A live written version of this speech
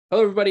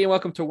Hello, everybody, and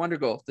welcome to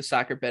Wondergoal, the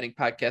soccer betting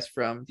podcast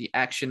from the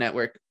Action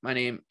Network. My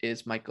name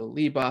is Michael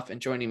Leboff,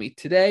 and joining me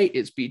today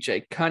is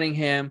BJ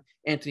Cunningham.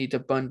 Anthony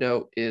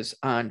DeBundo is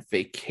on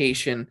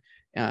vacation.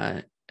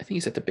 I think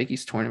he's at the Big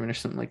East tournament or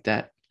something like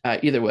that.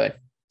 Either way,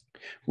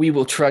 we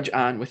will trudge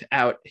on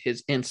without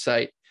his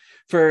insight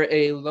for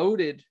a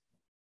loaded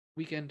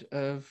weekend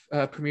of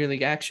Premier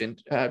League action.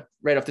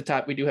 Right off the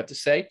top, we do have to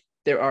say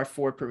there are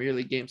 4 Premier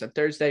League games on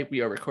Thursday.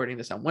 We are recording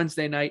this on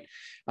Wednesday night.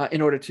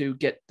 In order to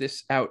get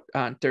this out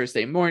on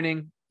Thursday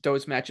morning,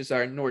 those matches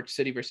are Norwich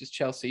City versus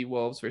Chelsea,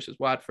 Wolves versus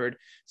Watford,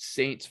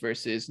 Saints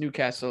versus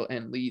Newcastle,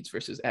 and Leeds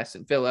versus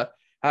Aston Villa.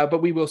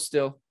 But we will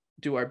still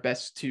do our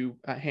best to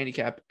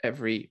handicap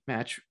every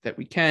match that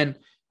we can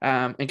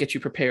and get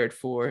you prepared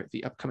for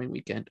the upcoming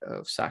weekend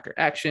of soccer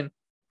action.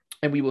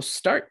 And we will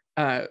start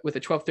with a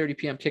 12:30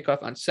 p.m.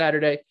 kickoff on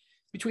Saturday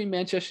between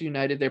Manchester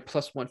United, they're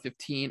plus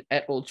 115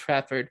 at Old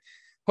Trafford,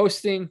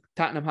 hosting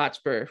Tottenham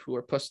Hotspur, who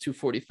are plus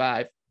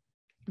 245.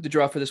 The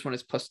draw for this one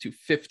is plus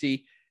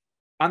 250.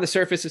 On the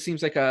surface, it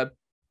seems like a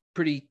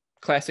pretty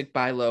classic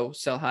buy low,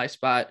 sell high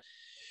spot.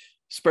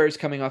 Spurs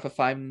coming off a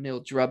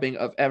 5-0 drubbing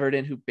of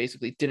Everton, who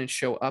basically didn't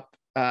show up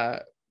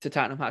to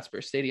Tottenham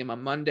Hotspur Stadium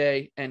on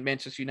Monday. And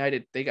Manchester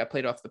United, they got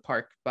played off the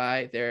park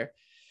by their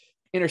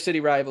inner city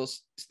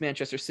rivals,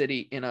 Manchester City,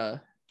 in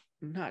a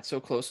not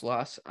so close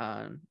loss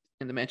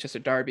in the Manchester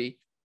Derby.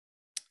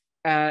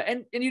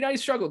 And United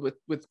struggled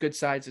with good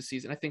sides this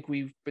season. I think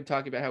we've been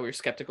talking about how we were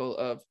skeptical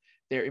of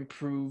their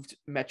improved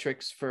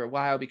metrics for a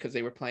while because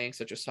they were playing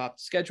such a soft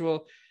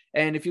schedule.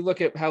 And if you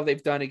look at how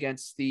they've done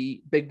against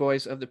the big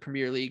boys of the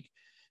Premier League,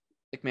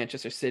 like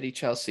Manchester City,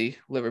 Chelsea,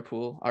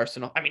 Liverpool,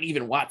 Arsenal, I mean,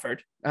 even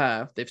Watford,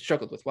 they've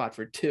struggled with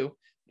Watford too.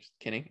 Just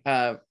kidding.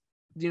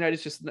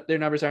 United's just, their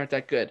numbers aren't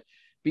that good.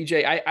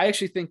 BJ, I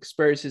actually think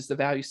Spurs is the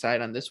value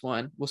side on this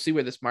one. We'll see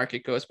where this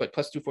market goes, but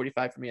plus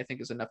 245 for me, I think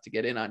is enough to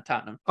get in on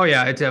Tottenham. Oh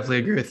yeah, I definitely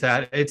agree with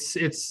that. It's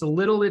a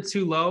little bit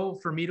too low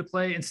for me to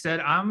play. Instead,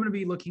 I'm going to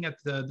be looking at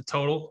the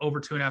total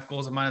over 2.5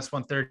 goals at minus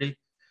 130.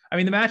 I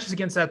mean, the matches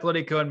against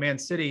Atletico and Man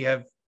City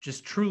have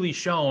just truly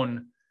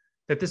shown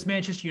that this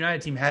Manchester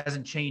United team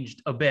hasn't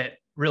changed a bit,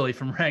 really,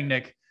 from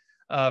Rangnick,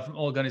 from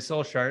Ole Gunnar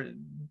Solskjaer.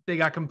 They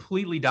got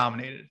completely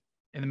dominated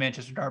in the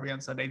Manchester Derby on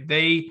Sunday.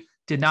 They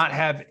did not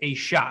have a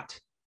shot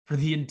for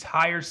the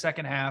entire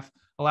second half,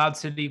 allowed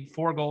City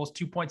 4 goals,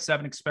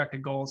 2.7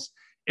 expected goals.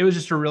 It was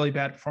just a really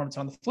bad performance.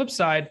 On the flip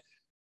side,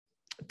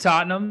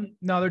 Tottenham,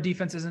 no, their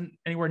defense isn't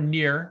anywhere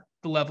near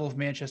the level of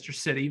Manchester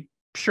City.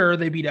 Sure,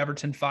 they beat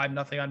Everton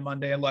 5-0 on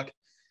Monday. And look,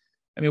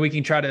 I mean, we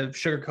can try to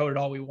sugarcoat it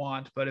all we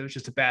want, but it was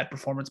just a bad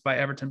performance by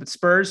Everton. But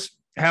Spurs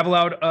have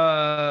allowed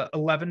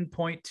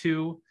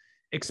 11.2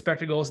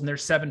 expected goals in their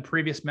 7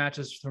 previous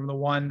matches from the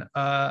one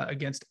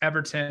against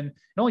Everton. And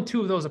only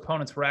 2 of those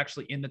opponents were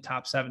actually in the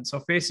top 7. So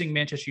facing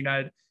Manchester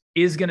United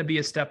is going to be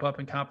a step up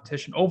in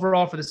competition.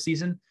 Overall for the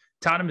season,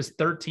 Tottenham is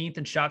 13th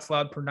in shots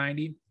allowed per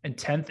 90 and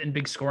 10th in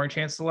big scoring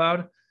chances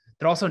allowed.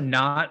 They're also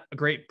not a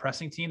great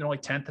pressing team. They're only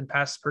 10th in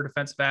passes per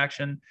defensive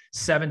action,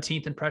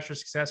 17th in pressure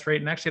success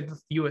rate, and actually have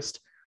the fewest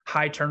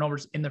high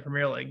turnovers in the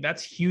Premier League.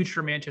 That's huge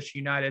for Manchester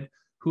United,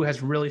 who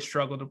has really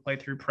struggled to play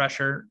through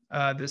pressure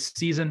this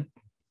season.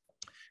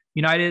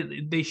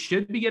 United, they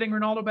should be getting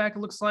Ronaldo back, it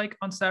looks like,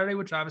 on Saturday,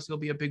 which obviously will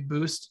be a big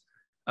boost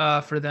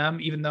for them,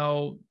 even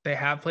though they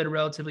have played a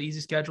relatively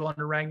easy schedule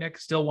under Rangnick,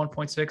 still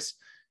 1.6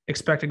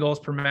 expected goals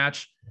per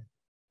match.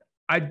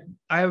 I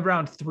have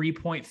around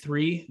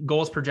 3.3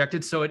 goals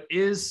projected, so it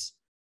is,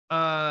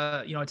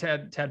 a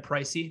tad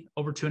pricey,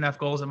 over 2.5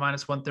 goals at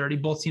minus 130.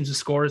 Both teams to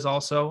score is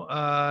also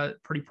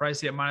pretty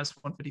pricey at minus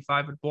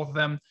 155, but both of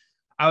them,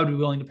 I would be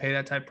willing to pay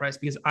that type of price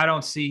because I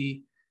don't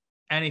see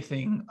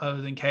anything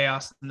other than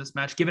chaos in this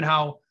match, given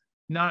how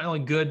not only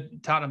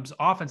good Tottenham's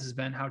offense has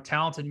been, how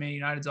talented Man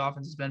United's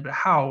offense has been, but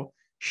how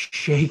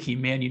shaky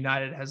Man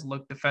United has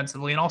looked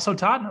defensively. And also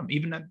Tottenham,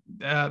 even at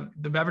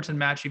the Everton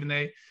match,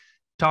 even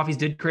Toffees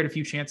did create a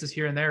few chances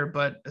here and there,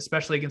 but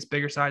especially against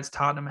bigger sides,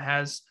 Tottenham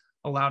has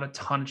allowed a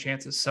ton of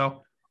chances.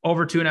 So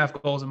over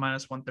 2.5 goals and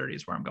minus 130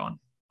 is where I'm going.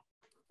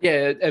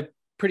 Yeah, a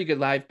pretty good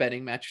live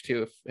betting match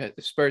too. If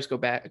the Spurs go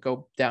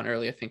down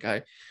early, I think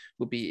I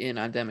will be in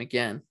on them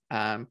again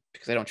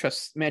because I don't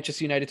trust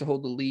Manchester United to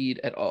hold the lead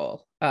at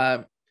all.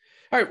 All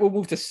right, we'll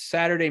move to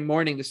Saturday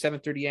morning. The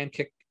 7:30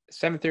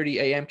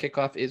 a.m.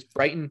 kickoff is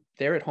Brighton.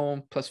 They're at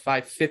home plus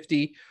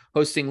 550,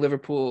 hosting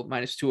Liverpool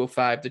minus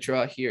 205. The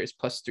draw here is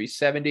plus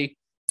 370.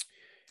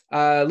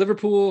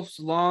 Liverpool's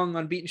long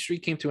unbeaten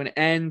streak came to an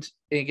end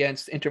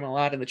against Inter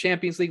Milan in the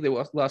Champions League. They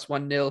lost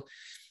 1-0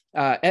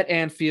 at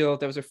Anfield.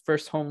 That was their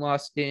first home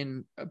loss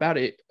in about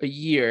a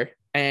year.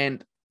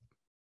 And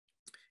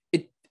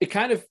it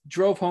kind of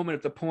drove home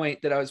at the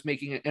point that I was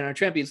making in our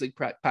Champions League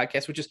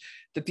podcast, which is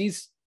that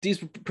these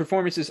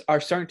performances are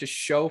starting to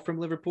show from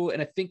Liverpool.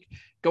 And I think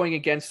going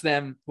against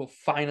them will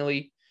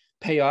finally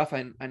pay off.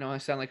 I know I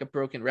sound like a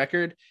broken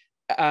record.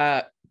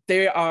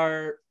 They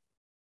are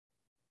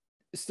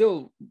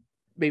still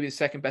maybe the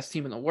second best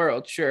team in the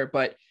world, sure,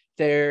 but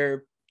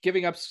they're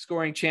giving up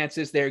scoring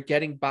chances. They're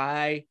getting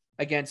by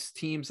against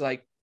teams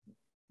like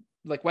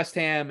like West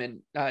Ham,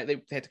 and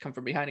they had to come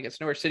from behind against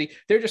Norwich City.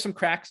 There are just some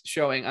cracks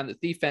showing on the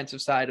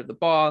defensive side of the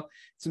ball.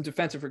 Some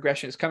defensive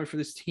regression is coming for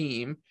this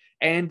team,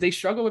 and they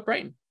struggle with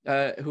Brighton,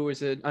 who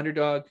is an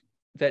underdog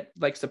that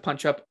likes to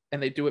punch up,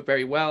 and they do it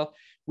very well.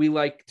 We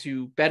like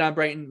to bet on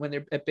Brighton when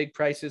they're at big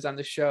prices on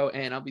the show,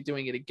 and I'll be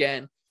doing it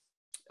again.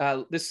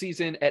 This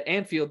season at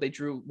Anfield, they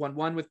drew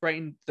 1-1 with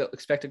Brighton. The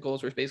expected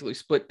goals were basically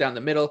split down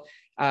the middle.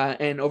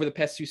 And over the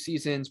past 2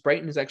 seasons,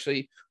 Brighton has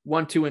actually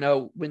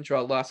 1-2-0 win,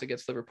 draw, loss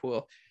against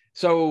Liverpool.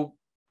 So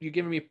you're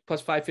giving me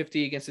plus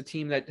 550 against a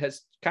team that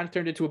has kind of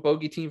turned into a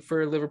bogey team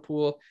for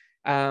Liverpool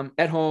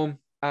at home.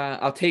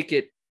 I'll take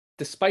it,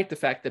 despite the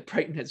fact that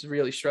Brighton has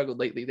really struggled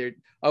lately. They're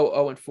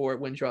 0-4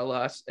 win, draw,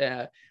 loss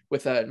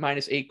with a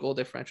 -8 goal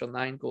differential,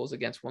 9 goals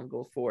against, 1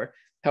 goal for.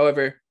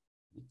 However,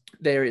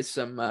 there is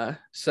some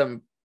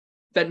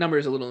that number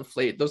is a little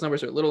inflated. Those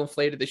numbers are a little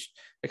inflated.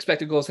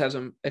 Expected goals has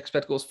them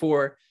expected goals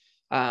for.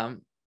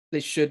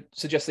 They should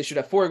suggest they should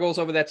have 4 goals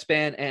over that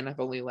span, and I've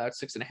only allowed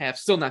 6.5.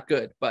 Still not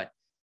good, but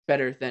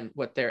better than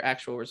what their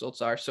actual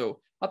results are. So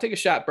I'll take a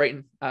shot.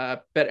 Brighton,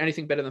 bet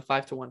anything better than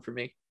 5-1 for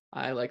me.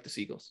 I like the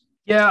Seagulls.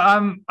 Yeah,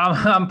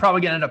 I'm probably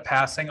going to end up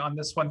passing on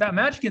this one. That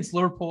match against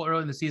Liverpool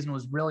early in the season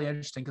was really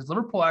interesting because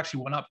Liverpool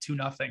actually went up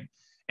 2-0,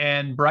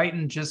 and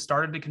Brighton just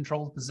started to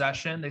control the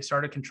possession. They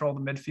started to control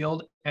the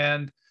midfield,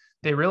 and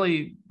they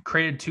really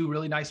created 2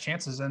 really nice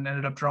chances and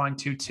ended up drawing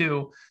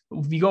 2-2.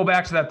 If you go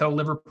back to that, though,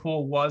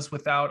 Liverpool was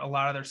without a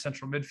lot of their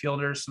central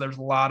midfielders, so there's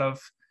a lot of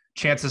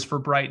chances for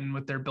Brighton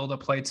with their build-up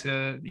play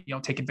to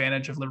take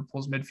advantage of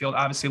Liverpool's midfield.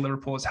 Obviously,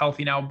 Liverpool is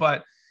healthy now,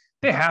 but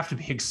they have to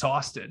be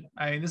exhausted.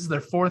 I mean, this is their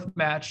 4th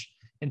match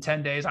in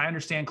 10 days. I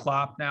understand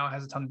Klopp now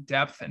has a ton of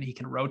depth and he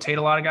can rotate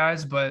a lot of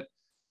guys, but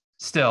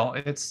still,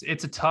 it's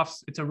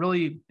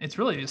really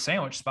a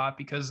sandwich spot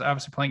because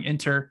obviously playing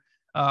Inter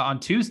on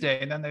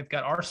Tuesday, and then they've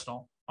got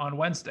Arsenal on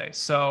Wednesday.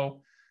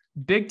 So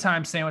big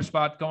time sandwich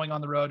spot going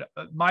on the road.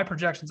 My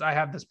projections, I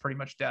have this pretty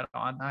much dead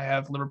on. I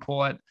have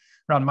Liverpool at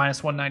around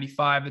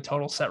 -195, the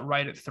total set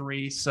right at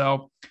 3.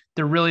 So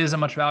there really isn't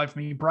much value for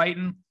me.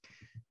 Brighton,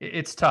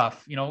 it's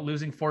tough,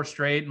 losing 4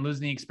 straight and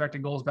losing the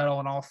expected goals battle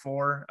in all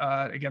 4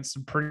 against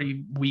some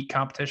pretty weak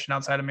competition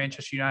outside of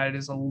Manchester United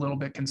is a little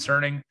bit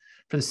concerning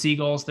for the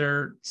Seagulls.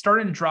 They're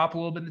starting to drop a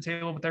little bit in the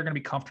table, but they're going to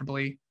be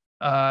comfortably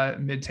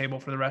mid-table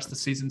for the rest of the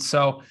season.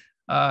 So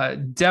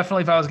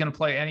definitely if I was going to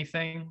play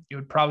anything, it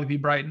would probably be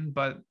Brighton,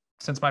 but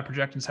since my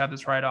projections have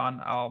this right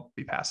on, I'll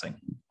be passing.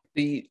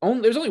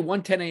 There's only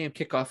one 10 a.m.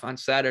 kickoff on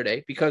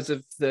Saturday because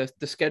of the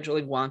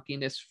scheduling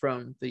wonkiness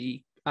from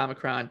the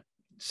Omicron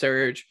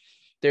surge.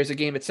 There's a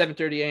game at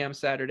 7:30 a.m.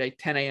 Saturday,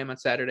 10 a.m. on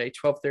Saturday,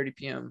 12:30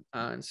 p.m.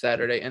 on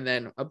Saturday, and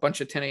then a bunch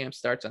of 10 a.m.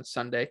 starts on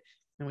Sunday.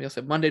 And we also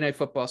have Monday Night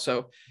Football.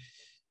 So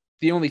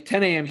the only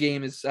 10 a.m.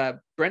 game is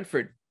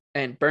Brentford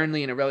and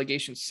Burnley in a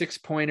relegation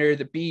 6-pointer.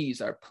 The Bees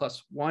are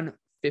plus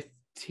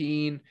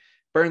 115.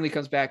 Burnley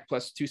comes back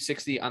plus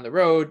 260 on the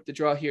road. The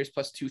draw here is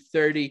plus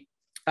 230.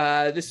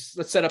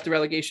 Let's set up the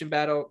relegation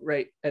battle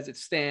right as it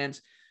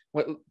stands.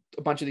 What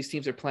a bunch of these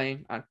teams are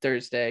playing on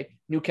Thursday.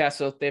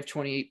 Newcastle, they have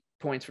 28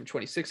 points from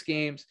 26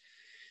 games.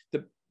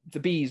 The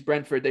Bees,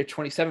 Brentford, they're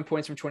 27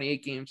 points from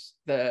 28 games.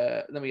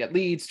 Then we got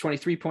Leeds,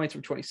 23 points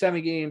from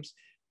 27 games.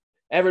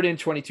 Everton,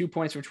 22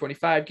 points from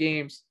 25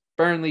 games.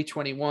 Burnley,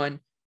 21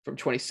 from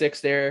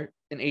 26. They're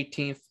in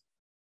 18th.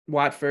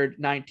 Watford,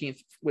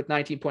 19th with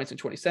 19 points in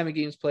 27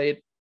 games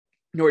played.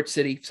 Norwich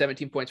City,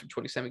 17 points from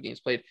 27 games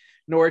played.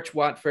 Norwich,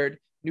 Watford,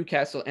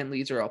 Newcastle, and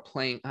Leeds are all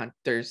playing on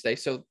Thursday.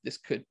 So this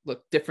could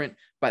look different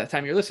by the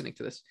time you're listening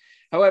to this.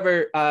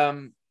 However,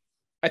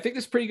 I think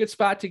this is a pretty good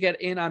spot to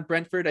get in on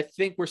Brentford. I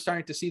think we're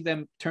starting to see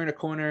them turn a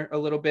corner a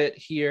little bit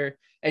here.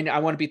 And I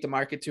want to beat the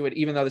market to it,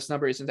 even though this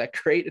number isn't that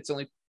great. It's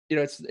only,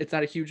 it's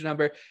not a huge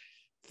number.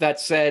 That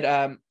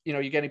said,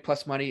 you're getting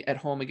plus money at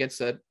home against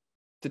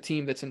the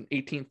team that's in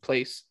 18th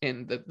place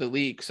in the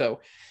league.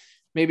 So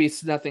maybe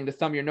it's nothing to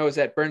thumb your nose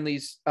at.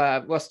 Burnley's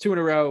lost 2 in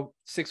a row,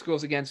 6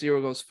 goals against,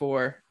 0 goals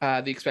for.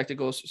 The expected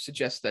goals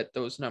suggest that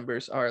those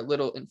numbers are a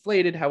little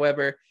inflated.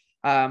 However,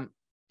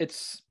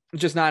 it's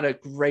just not a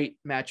great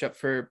matchup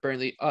for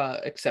Burnley,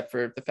 except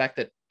for the fact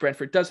that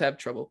Brentford does have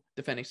trouble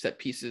defending set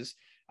pieces.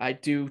 I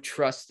do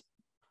trust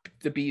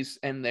the Bees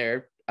and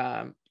their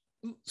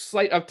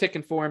slight uptick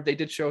in form. They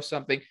did show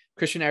something.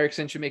 Christian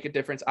Eriksen should make a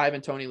difference.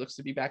 Ivan Toney looks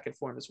to be back in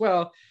form as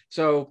well.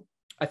 So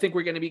I think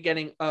we're going to be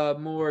getting a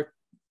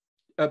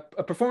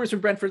performance from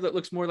Brentford that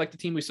looks more like the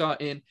team we saw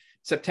in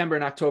September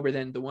and October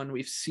than the one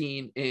we've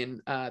seen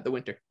in the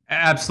winter.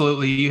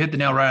 Absolutely. You hit the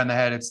nail right on the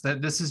head. It's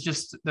that this is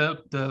just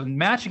the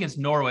match against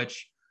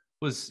Norwich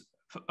was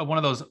one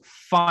of those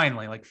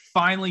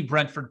finally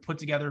Brentford put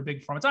together a big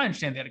performance. I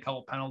understand they had a couple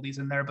of penalties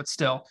in there, but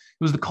still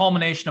it was the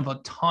culmination of a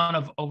ton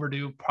of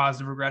overdue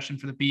positive regression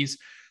for the Bees.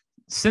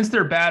 Since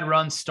their bad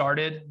run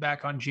started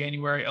back on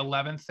January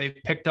 11th, they've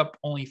picked up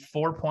only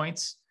 4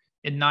 points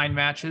in 9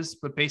 matches,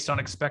 but based on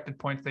expected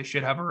points, they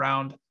should have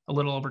around a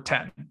little over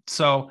 10.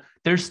 So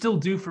they're still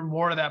due for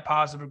more of that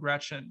positive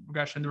regression.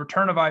 The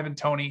return of Ivan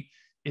Toney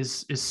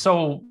is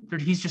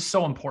he's just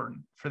so important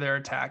for their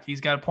attack.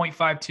 He's got a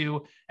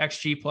 0.52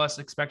 XG plus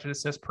expected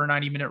assist per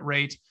 90-minute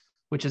rate,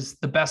 which is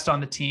the best on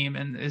the team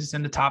and is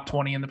in the top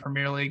 20 in the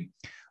Premier League.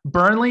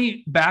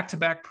 Burnley,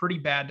 back-to-back pretty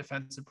bad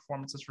defensive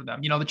performances for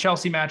them. The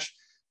Chelsea match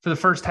for the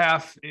first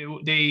half,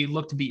 they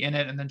looked to be in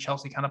it, and then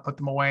Chelsea kind of put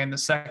them away in the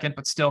second,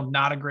 but still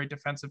not a great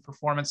defensive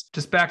performance.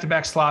 Just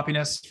back-to-back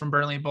sloppiness from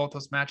Burnley in both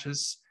those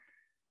matches.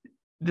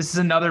 This is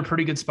another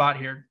pretty good spot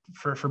here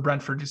for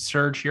Brentford to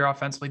surge here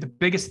offensively. The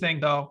biggest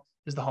thing, though,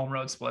 is the home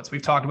road splits.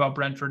 We've talked about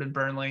Brentford and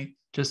Burnley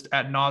just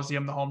ad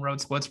nauseum, the home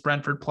road splits.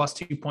 Brentford plus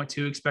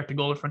 2.2 expected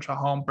goal differential at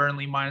home,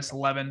 Burnley minus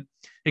 11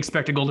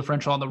 expected goal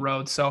differential on the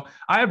road. So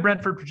I have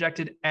Brentford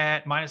projected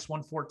at minus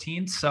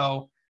 114.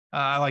 So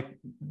I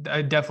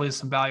definitely have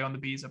some value on the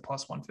Bees at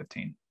plus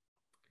 115.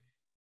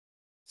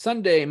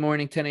 Sunday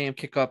morning, 10 a.m.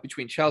 kickoff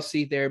between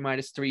Chelsea. They're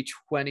minus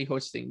 320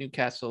 hosting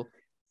Newcastle,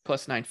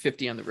 plus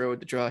 950 on the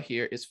road. The draw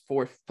here is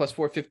plus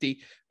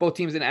 450. Both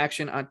teams in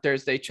action on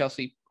Thursday.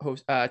 Chelsea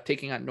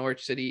taking on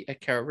Norwich City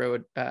at Carrow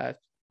Road.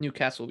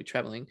 Newcastle will be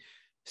traveling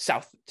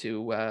south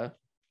to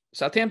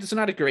Southampton. So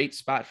not a great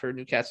spot for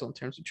Newcastle in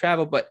terms of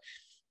travel, but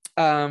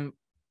I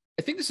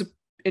think this is an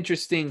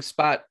interesting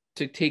spot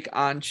to take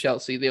on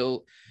Chelsea.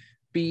 They'll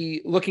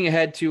be looking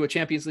ahead to a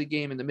Champions League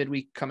game in the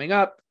midweek coming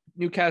up.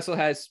 Newcastle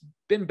has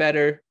been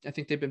better. I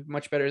think they've been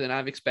much better than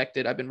I've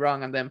expected. I've been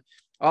wrong on them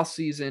all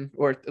season,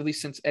 or at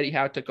least since Eddie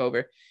Howe took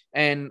over.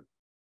 And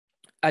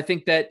I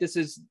think that this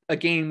is a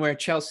game where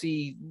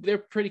Chelsea, they're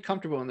pretty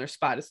comfortable in their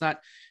spot. It's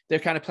not, they're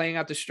kind of playing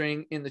out the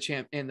string in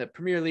the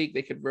Premier League.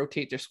 They could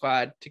rotate their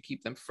squad to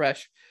keep them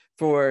fresh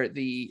for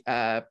the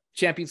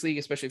Champions League,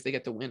 especially if they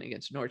get the win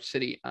against Norwich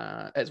City,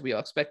 as we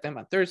all expect them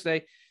on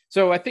Thursday.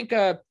 So I think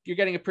you're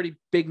getting a pretty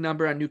big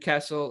number on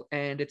Newcastle,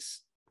 and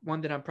it's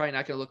one that I'm probably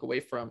not going to look away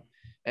from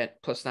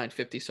at plus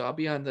 950. So I'll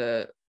be on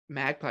the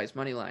Magpies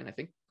money line. I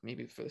think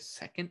maybe for the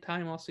second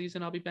time all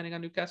season, I'll be betting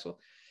on Newcastle,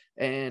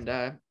 and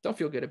don't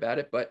feel good about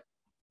it, but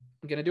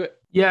I'm going to do it.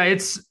 Yeah,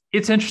 it's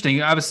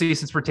interesting. Obviously,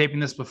 since we're taping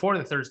this before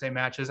the Thursday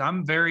matches,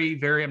 I'm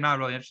not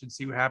really interested to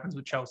see what happens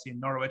with Chelsea and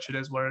Norwich. It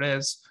is what it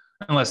is,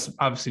 unless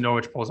obviously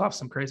Norwich pulls off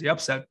some crazy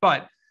upset.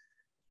 But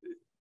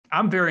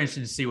I'm very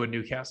interested to see what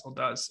Newcastle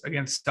does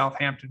against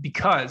Southampton,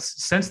 because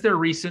since their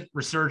recent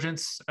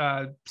resurgence,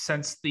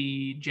 since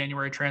the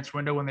January transfer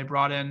window when they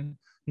brought in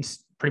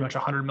pretty much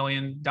 $100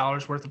 million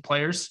worth of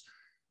players,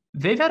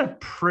 they've had a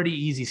pretty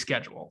easy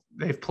schedule.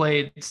 They've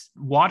played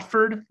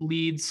Watford,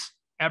 Leeds,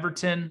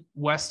 Everton,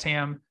 West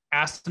Ham,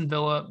 Aston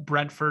Villa,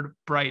 Brentford,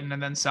 Brighton,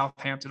 and then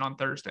Southampton on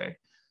Thursday.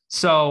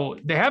 So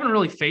they haven't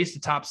really faced the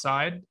top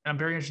side. I'm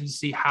very interested to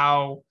see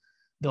how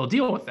they'll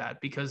deal with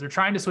that, because they're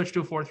trying to switch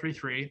to a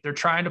 4-3-3. They're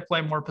trying to play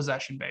more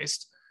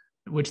possession-based,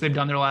 which they've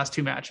done their last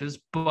two matches.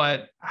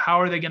 But how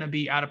are they going to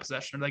be out of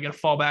possession? Are they going to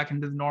fall back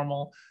into the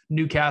normal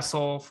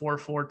Newcastle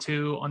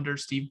 4-4-2 under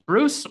Steve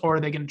Bruce, or are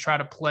they going to try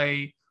to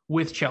play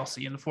with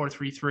Chelsea in the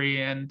 4-3-3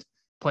 and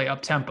play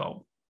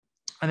up-tempo?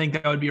 I think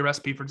that would be a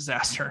recipe for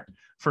disaster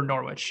for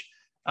Norwich.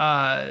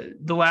 The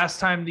last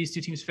time these two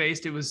teams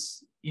faced, it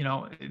was,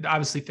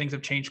 obviously things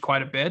have changed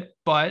quite a bit,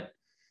 but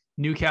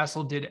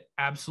Newcastle did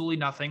absolutely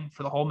nothing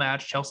for the whole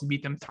match. Chelsea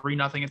beat them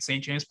 3-0 at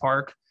St. James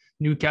Park.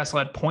 Newcastle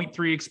had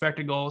 0.3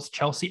 expected goals.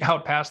 Chelsea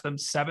outpassed them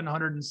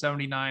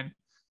 779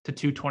 to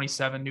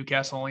 227.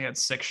 Newcastle only had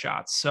 6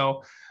 shots.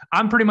 So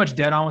I'm pretty much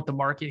dead on with the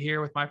market here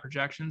with my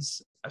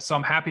projections. So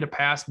I'm happy to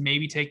pass,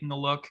 maybe taking a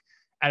look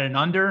at an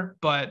under.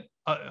 But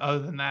other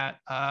than that,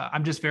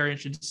 I'm just very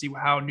interested to see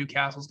how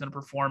Newcastle is going to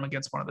perform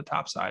against one of the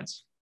top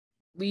sides.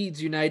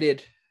 Leeds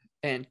United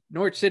and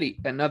Norwich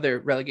City, another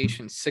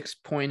relegation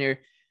 6-pointer.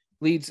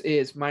 Leeds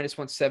is minus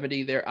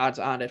 170. Their odds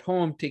on at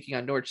home, taking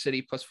on Norwich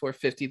City plus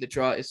 450. The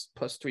draw is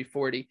plus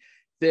 340.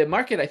 The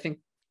market, I think,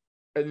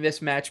 in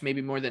this match,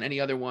 maybe more than any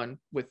other one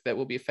that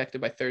will be affected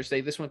by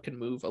Thursday. This one can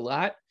move a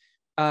lot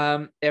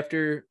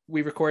after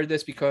we recorded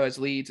this, because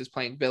Leeds is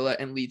playing Villa,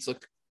 and Leeds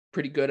looked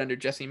pretty good under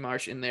Jesse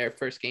Marsch in their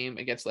first game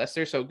against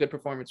Leicester. So good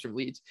performance from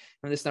Leeds.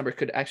 And this number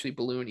could actually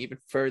balloon even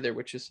further,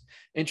 which is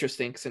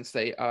interesting since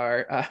they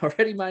are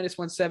already minus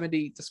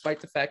 170,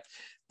 despite the fact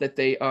that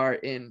they are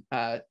in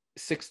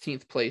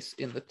 16th place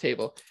in the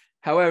table.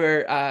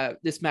 However,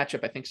 this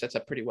matchup, I think, sets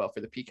up pretty well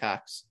for the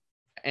Peacocks.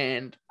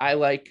 And I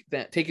like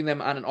that, taking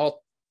them on an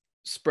alt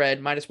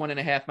spread, minus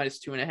 1.5, minus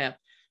 2.5,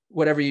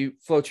 whatever you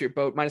float your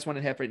boat. Minus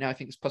 1.5 right now, I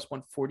think, is plus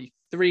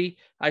 143.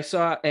 I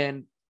saw,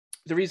 and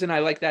the reason I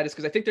like that is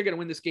because I think they're going to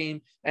win this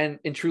game, and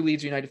in true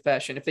Leeds United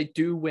fashion. If they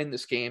do win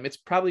this game, it's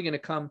probably going to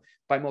come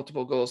by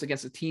multiple goals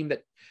against a team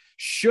that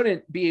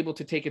shouldn't be able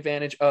to take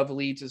advantage of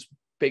Leeds'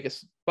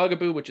 biggest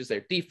bugaboo, which is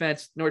their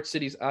defense. Norwich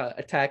City's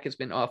attack has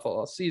been awful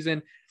all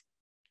season.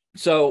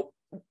 So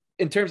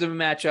in terms of a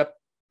matchup,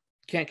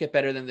 can't get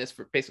better than this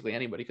for basically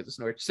anybody, because it's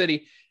Norwich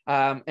City.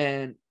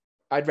 And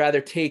I'd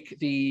rather take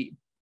the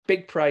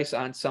big price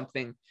on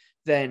something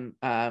than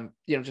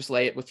just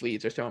lay it with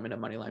Leeds or throw them in a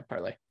money line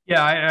parlay.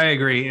 Yeah, I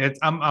agree.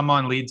 I'm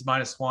on Leeds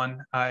 -1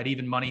 at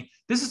even money.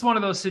 This is one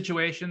of those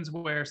situations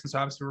where, since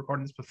obviously we're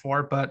recording this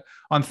before, but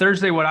on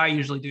Thursday, what I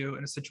usually do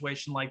in a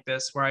situation like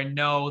this, where I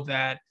know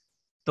that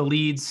the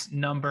Leeds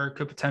number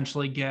could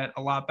potentially get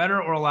a lot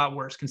better or a lot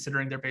worse,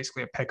 considering they're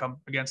basically a pick-em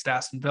against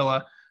Aston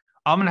Villa.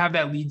 I'm going to have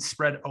that Leeds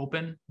spread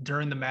open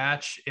during the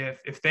match.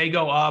 If they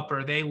go up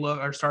or they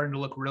are starting to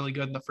look really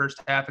good in the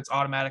first half, it's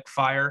automatic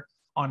fire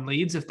on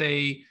Leeds. If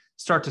they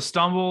start to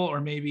stumble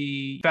or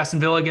maybe Aston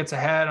Villa gets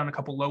ahead on a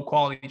couple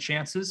low-quality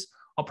chances,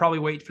 I'll probably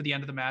wait for the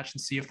end of the match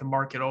and see if the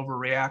market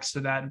overreacts to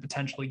that and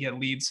potentially get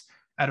Leeds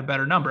at a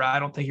better number. I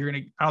don't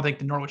think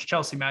the Norwich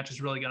Chelsea match is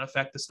really going to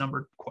affect this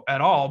number at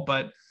all,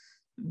 but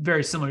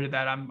very similar to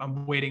that.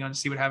 I'm waiting on to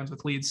see what happens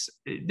with Leeds.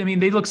 I mean,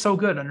 they look so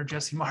good under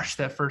Jesse Marsch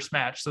that first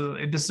match. So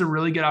this is a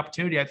really good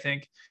opportunity, I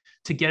think,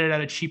 to get it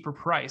at a cheaper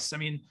price. I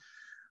mean,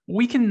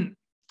 we've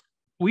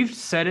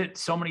said it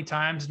so many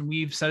times and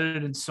we've said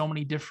it in so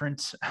many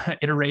different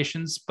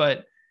iterations,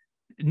 but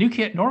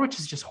Norwich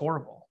is just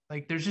horrible.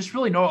 Like, there's just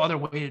really no other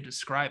way to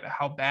describe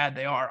how bad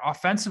they are.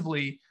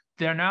 Offensively,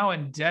 they're now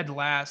in dead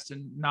last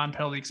in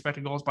non-penalty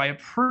expected goals by a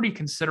pretty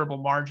considerable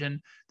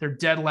margin. They're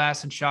dead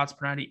last in shots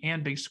per 90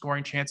 and big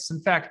scoring chances.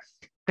 In fact,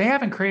 they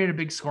haven't created a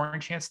big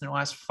scoring chance in their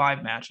last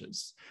 5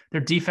 matches.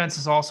 Their defense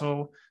has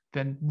also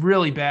been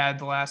really bad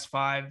the last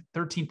 5,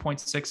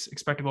 13.6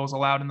 expected goals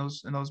allowed in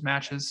those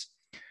matches.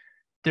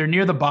 They're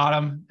near the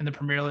bottom in the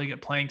Premier League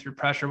at playing through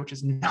pressure, which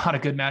is not a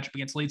good matchup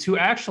against Leeds, who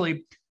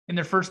actually, in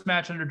their first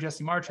match under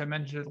Jesse Marsch, I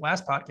mentioned it in the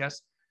last podcast,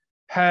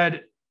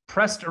 had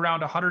pressed around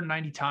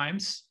 190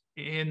 times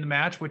in the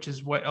match, which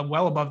is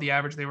well above the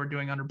average they were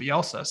doing under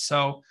Bielsa.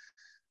 So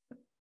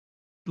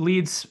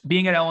Leeds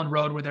being at Ellen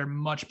Road, where they're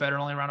much better,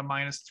 only around a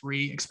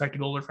 -3 expected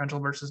goal differential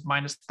versus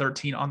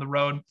 -13 on the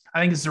road. I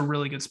think this is a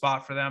really good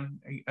spot for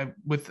them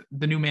with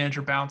the new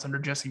manager bounce under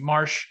Jesse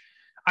Marsch.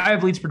 I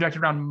have Leeds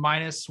projected around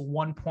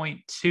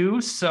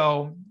 -1.2.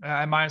 So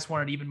at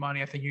 -1 at even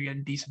money, I think you're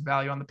getting decent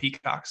value on the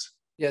Peacocks.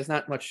 Yeah, there's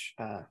not much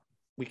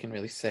we can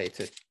really say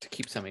to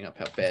keep summing up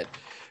how bad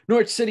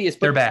Norwich City is.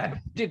 They're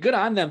bad. Good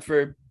on them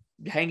for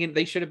hanging.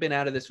 They should have been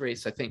out of this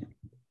race, I think,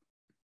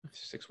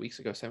 7 weeks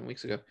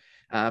ago.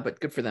 But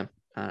good for them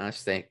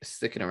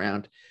sticking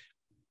around.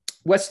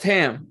 West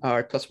Ham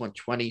are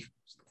 +120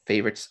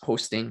 favorites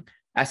hosting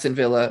Aston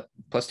Villa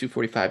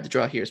 +245. The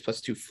draw here is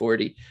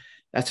 +240.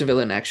 Aston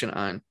Villa in action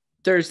on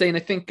Thursday. And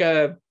I think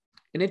an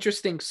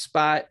interesting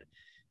spot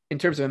in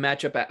terms of a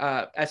matchup.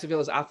 Aston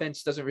Villa's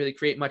offense doesn't really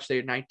create much.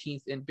 They're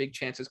 19th in big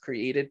chances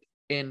created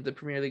in the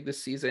Premier League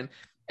this season.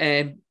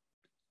 And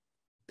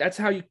that's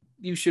how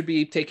you should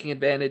be taking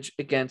advantage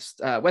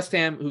against West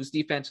Ham, whose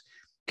defense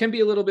can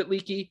be a little bit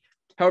leaky.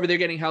 However, they're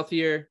getting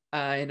healthier.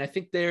 And I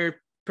think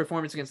their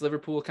performance against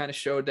Liverpool kind of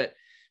showed that,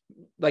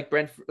 like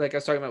I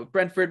was talking about with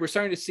Brentford, we're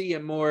starting to see a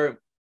more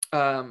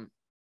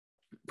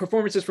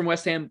performances from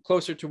West Ham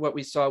closer to what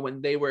we saw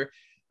when they were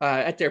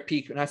at their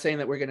peak. I'm not saying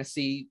that we're going to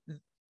see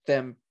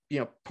them,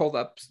 pull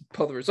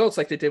the results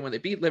like they did when they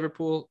beat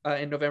Liverpool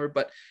in November,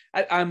 but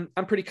I'm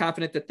pretty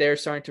confident that they're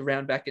starting to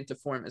round back into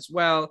form as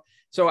well.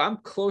 So I'm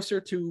closer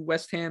to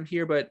West Ham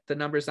here, but the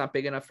number is not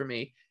big enough for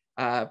me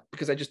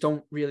because I just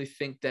don't really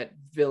think that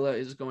Villa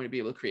is going to be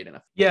able to create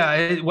enough.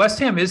 Yeah, West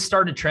Ham is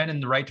starting to trend in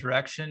the right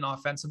direction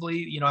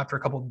offensively, after a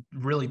couple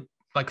really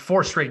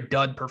 4 straight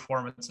dud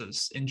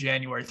performances in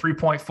January.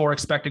 3.4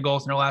 expected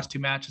goals in their last 2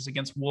 matches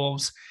against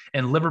Wolves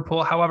and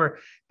Liverpool. However,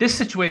 this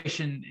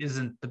situation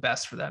isn't the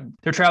best for them.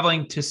 They're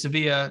traveling to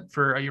Sevilla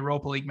for a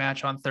Europa League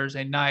match on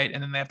Thursday night,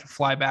 and then they have to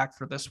fly back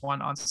for this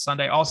one on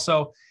Sunday.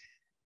 Also,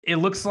 it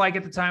looks like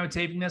at the time of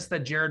taping this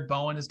that Jared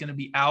Bowen is going to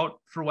be out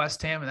for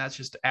West Ham, and that's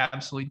just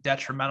absolutely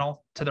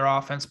detrimental to their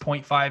offense.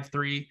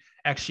 0.53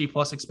 XG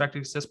plus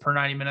expected assists per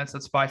 90 minutes.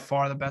 That's by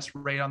far the best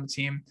rate on the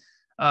team.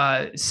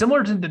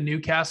 Similar to the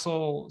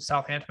Newcastle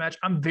Southampton match,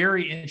 I'm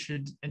very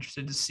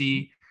interested to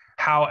see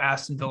how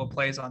Aston Villa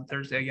plays on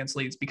Thursday against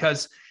Leeds,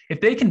 because if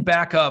they can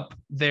back up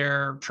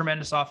their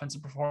tremendous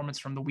offensive performance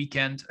from the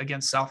weekend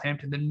against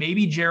Southampton, then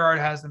maybe Gerrard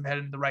has them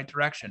headed in the right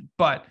direction.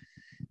 But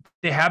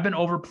they have been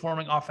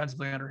overperforming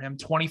offensively under him,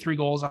 23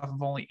 goals off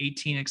of only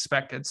 18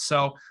 expected.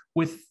 So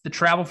with the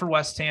travel for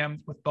West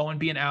Ham, with Bowen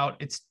being out,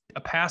 it's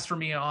a pass for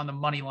me on the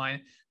money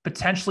line.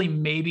 Potentially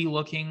maybe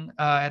looking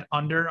at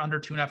under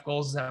 2.5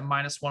 goals is at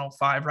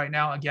 -105 right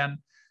now. Again,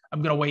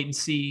 I'm going to wait and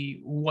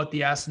see what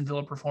the Aston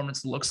Villa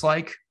performance looks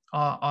like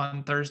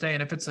on Thursday.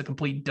 And if it's a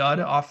complete dud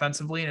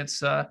offensively and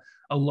it's a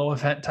low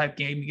event type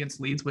game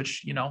against Leeds,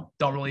 which,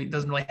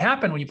 doesn't really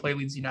happen when you play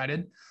Leeds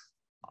United,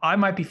 I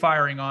might be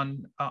firing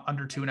on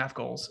under 2.5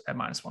 goals at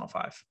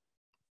 -105.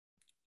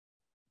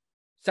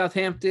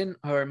 Southampton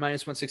are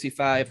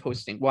 -165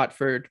 hosting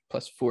Watford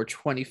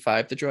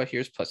 +425. The draw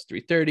here is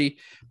 +330.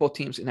 Both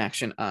teams in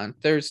action on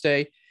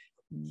Thursday.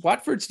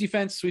 Watford's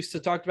defense, we've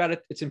still talked about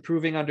it. It's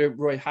improving under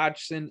Roy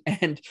Hodgson,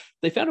 and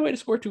they found a way to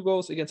score 2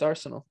 goals against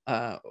Arsenal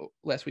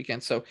last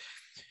weekend. So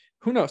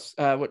who knows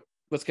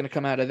what's going to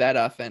come out of that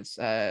offense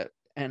and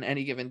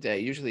any given day.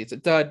 Usually it's a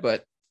dud,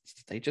 but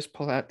they just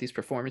pull out these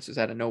performances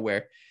out of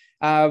nowhere.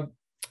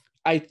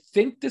 I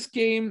think this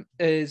game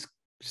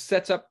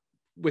sets up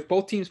with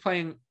both teams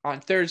playing on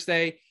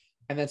Thursday,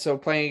 and then so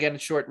playing again a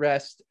short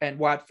rest, and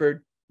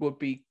Watford would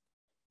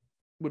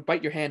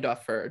bite your hand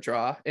off for a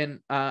draw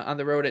on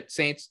the road at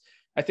Saints.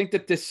 I think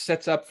that this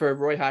sets up for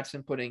Roy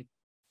Hodgson putting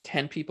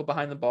 10 people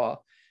behind the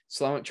ball,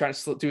 trying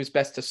to do his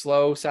best to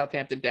slow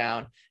Southampton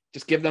down,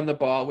 just give them the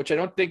ball, which I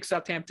don't think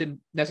Southampton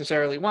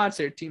necessarily wants.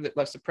 They're a team that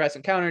loves to press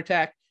and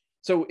counterattack.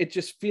 So it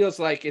just feels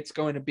like it's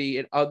going to be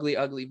an ugly,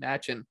 ugly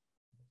match. And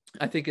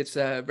I think it's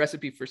a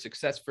recipe for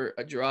success for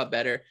a draw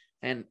better.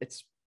 And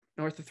it's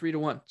north of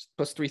 3-1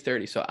 plus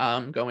 330. So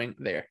I'm going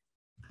there.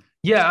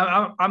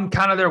 Yeah, I'm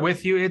kind of there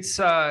with you. It's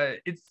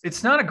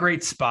not a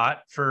great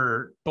spot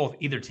for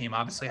either team,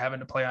 obviously having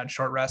to play on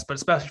short rest, but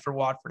especially for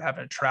Watford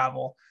having to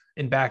travel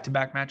in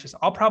back-to-back matches.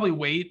 I'll probably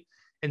wait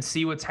and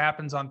see what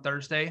happens on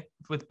Thursday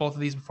with both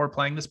of these before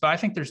playing this, but I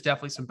think there's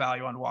definitely some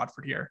value on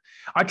Watford here.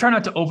 I try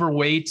not to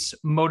overweight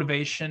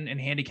motivation and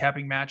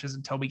handicapping matches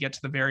until we get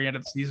to the very end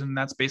of the season. And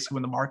that's basically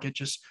when the market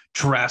just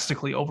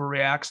drastically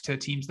overreacts to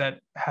teams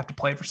that have to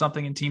play for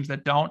something and teams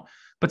that don't.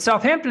 But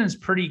Southampton is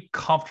pretty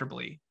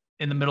comfortably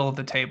in the middle of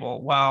the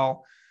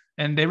table,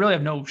 and they really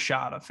have no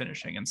shot of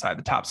finishing inside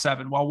the top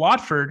 7, while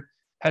Watford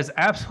has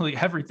absolutely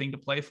everything to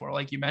play for.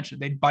 Like you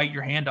mentioned, they'd bite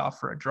your hand off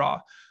for a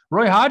draw.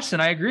 Roy Hodgson,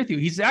 I agree with you.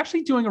 He's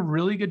actually doing a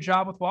really good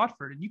job with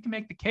Watford, and you can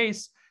make the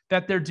case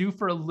that they're due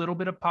for a little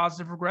bit of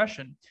positive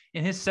regression.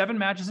 In his 7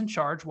 matches in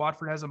charge,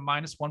 Watford has a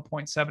minus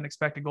 1.7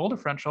 expected goal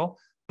differential,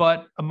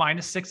 but a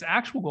minus 6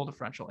 actual goal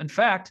differential. In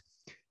fact,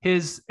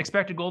 his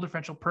expected goal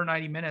differential per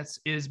 90 minutes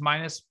is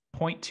minus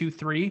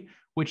 0.23,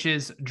 which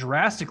is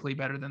drastically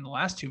better than the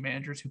last 2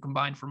 managers who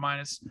combined for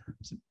minus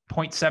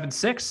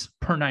 0.76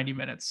 per 90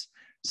 minutes.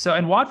 So,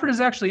 and Watford is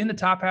actually in the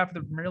top half of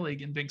the Premier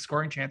League in big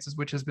scoring chances,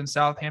 which has been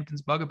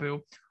Southampton's bugaboo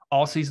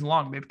all season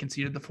long. They've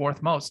conceded the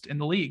 4th most in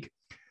the league.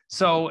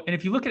 So, and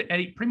if you look at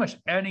pretty much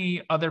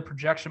any other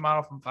projection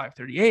model from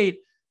 538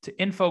 to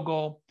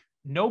Infogol,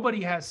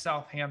 nobody has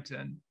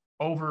Southampton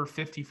over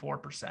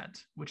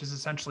 54%, which is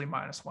essentially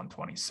minus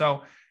 120.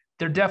 So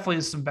there definitely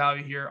is some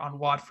value here on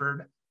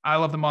Watford. I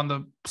love them on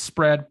the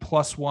spread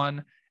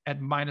 +1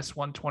 at minus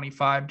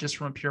 125, just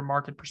from a pure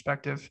market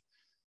perspective.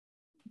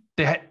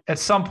 At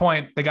some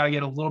point, they got to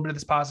get a little bit of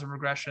this positive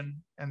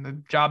regression, and the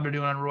job they're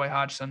doing on Roy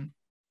Hodgson,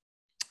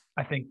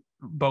 I think,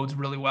 bodes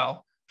really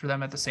well for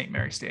them at the St.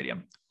 Mary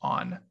Stadium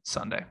on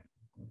Sunday.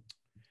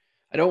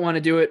 I don't want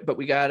to do it, but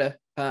we got to.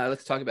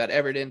 Let's talk about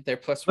Everton. They're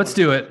plus. Let's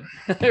do it.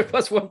 They're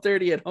plus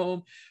 130 at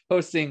home,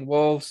 hosting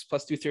Wolves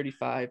plus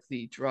 235.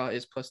 The draw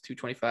is plus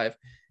 225.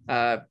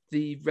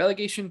 The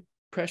relegation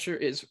pressure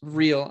is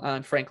real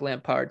on Frank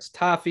Lampard's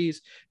Toffees.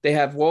 They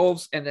have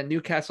Wolves and then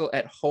Newcastle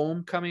at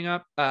home coming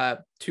up.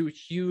 2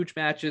 huge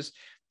matches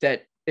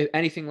that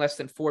anything less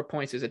than 4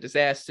 points is a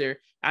disaster.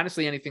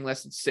 Honestly, anything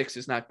less than 6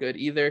 is not good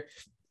either.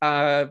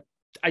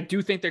 I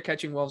do think they're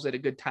catching Wolves at a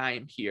good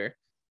time here,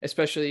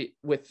 especially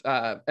with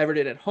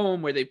Everton at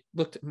home, where they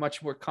looked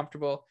much more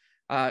comfortable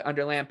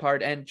under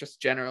Lampard, and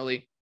just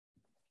generally.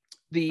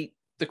 The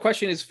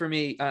question is for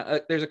me,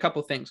 there's a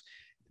couple things.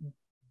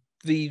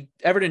 The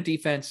Everton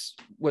defense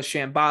was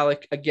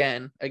shambolic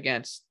again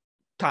against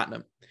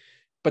Tottenham,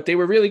 but they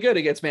were really good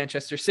against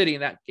Manchester City,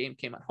 and that game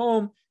came at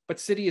home. But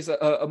City is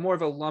a more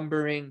of a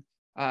lumbering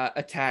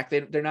attack.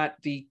 They're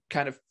not the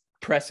kind of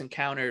press and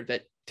counter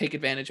that take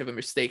advantage of a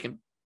mistake and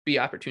be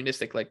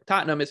opportunistic like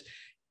Tottenham is.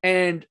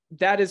 And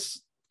that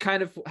is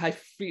kind of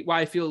why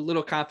I feel a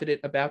little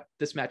confident about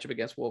this matchup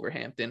against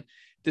Wolverhampton.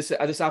 This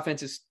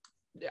offense is,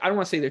 I don't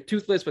want to say they're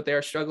toothless, but they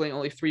are struggling.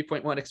 Only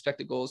 3.1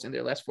 expected goals in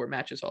their last 4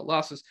 matches, all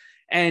losses.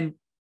 And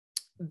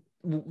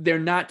they're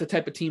not the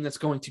type of team that's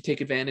going to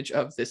take advantage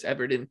of this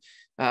Everton,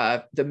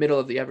 the middle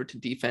of the Everton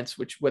defense,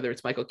 which whether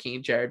it's Michael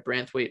Keane, Jared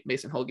Branthwaite,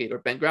 Mason Holgate, or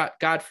Ben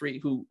Godfrey,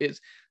 who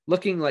is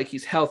looking like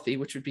he's healthy,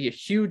 which would be a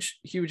huge,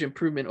 huge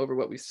improvement over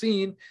what we've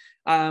seen.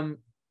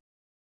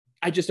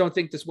 I just don't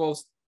think this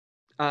Wolves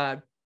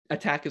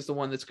attack is the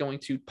one that's going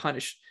to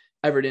punish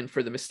Everton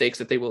for the mistakes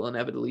that they will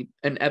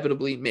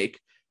inevitably make.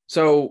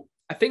 So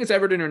I think it's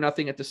Everton or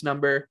nothing at this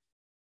number,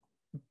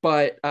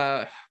 but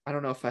I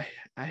don't know if I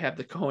have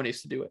the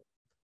cojones to do it.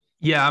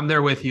 Yeah, I'm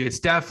there with you. It's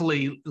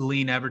definitely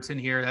lean Everton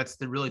here. That's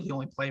really the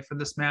only play for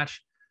this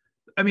match.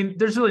 I mean,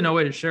 there's really no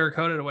way to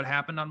sugarcoat it. What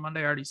happened on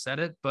Monday, I already said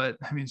it, but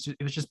I mean,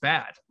 it was just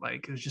bad.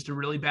 Like, it was just a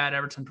really bad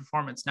Everton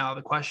performance. Now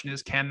the question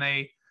is, can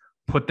they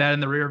put that in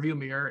the rearview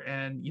mirror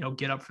and,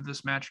 get up for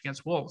this match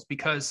against Wolves?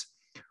 Because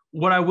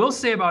what I will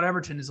say about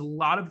Everton is a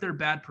lot of their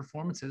bad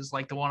performances,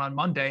 like the one on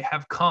Monday,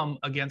 have come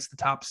against the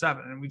top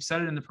 7. And we've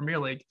said it in the Premier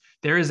League.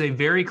 There is a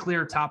very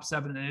clear top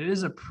 7, and it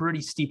is a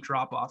pretty steep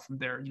drop off from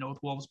there,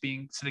 with Wolves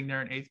sitting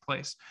there in 8th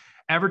place.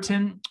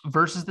 Everton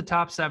versus the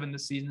top 7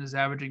 this season is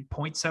averaging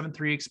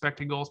 0.73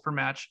 expected goals per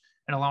match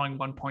and allowing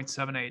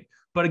 1.78.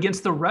 But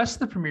against the rest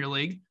of the Premier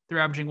League, they're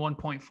averaging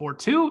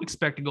 1.42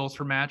 expected goals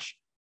per match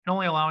and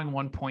only allowing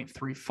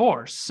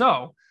 1.34.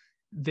 So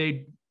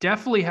they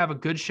definitely have a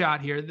good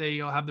shot here.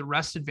 They'll have the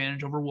rest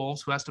advantage over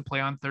Wolves, who has to play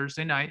on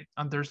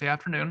Thursday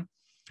afternoon.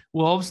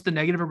 Wolves, the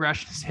negative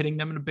regression is hitting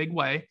them in a big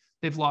way.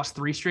 They've lost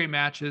 3 straight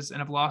matches and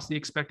have lost the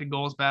expected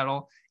goals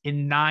battle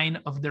in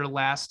 9 of their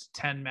last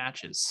 10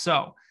 matches.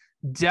 So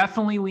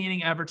definitely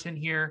leaning Everton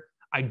here.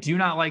 I do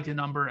not like the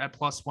number at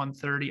plus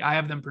 130. I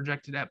have them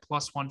projected at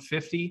plus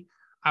 150.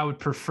 I would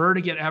prefer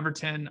to get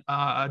Everton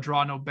a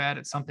draw no bet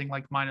at something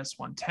like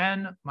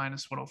 -110,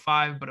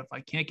 -105. But if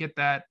I can't get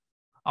that,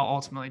 I'll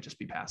ultimately just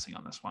be passing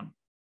on this one.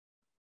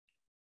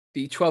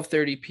 The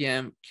 12:30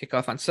 p.m.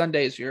 kickoff on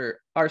Sunday is your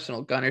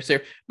Arsenal Gunners.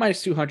 They're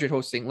 -200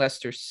 hosting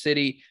Leicester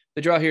City.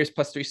 The draw here is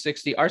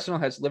 +360. Arsenal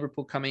has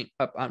Liverpool coming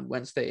up on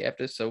Wednesday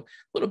after, so a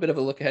little bit of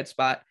a look ahead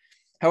spot.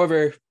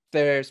 However,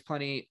 there's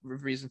plenty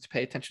of reason to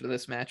pay attention to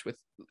this match with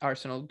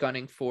Arsenal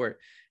gunning for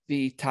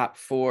the top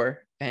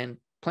four and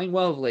playing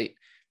well of late.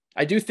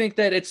 I do think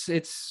that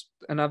it's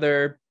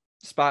another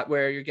spot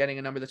where you're getting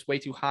a number that's way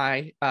too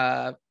high.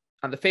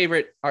 On the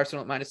favorite,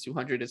 Arsenal at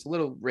 -200 is a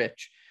little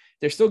rich.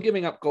 They're still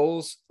giving up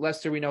goals.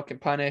 Leicester, we know, can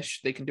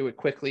punish. They can do it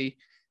quickly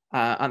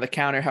on the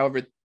counter.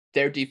 However,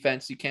 their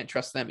defense, you can't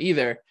trust them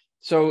either.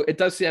 So it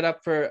does set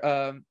up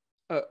for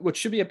what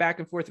should be a back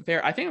and forth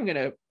affair. I think I'm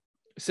going to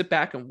sit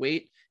back and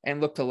wait and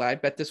look to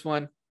live bet this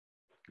one.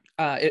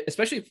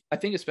 Especially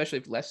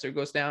if Leicester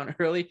goes down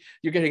early,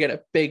 you're going to get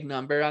a big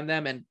number on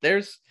them. And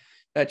there's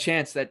a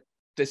chance that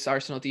this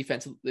Arsenal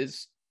defense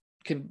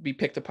can be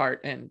picked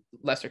apart and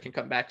Leicester can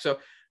come back. So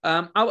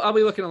I'll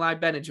be looking to live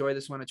bet. Enjoy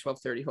this one at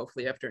 12:30,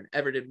 hopefully after an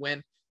Everton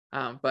win.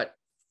 But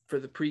for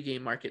the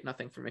pregame market,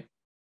 nothing for me.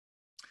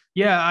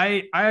 Yeah,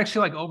 I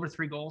actually like over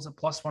 3 goals at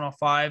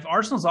 +105.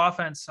 Arsenal's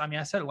offense, I mean,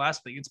 I said it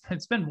last week,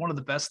 it's been one of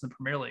the best in the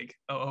Premier League.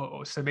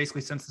 So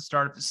basically since the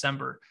start of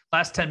December,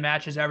 last 10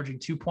 matches averaging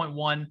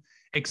 2.1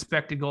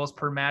 expected goals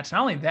per match.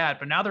 Not only that,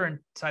 but now they're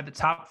inside the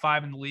top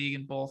 5 in the league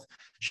in both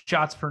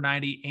shots per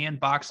 90 and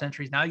box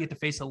entries. Now you get to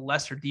face a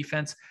Leicester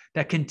defense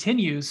that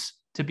continues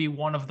to be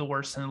one of the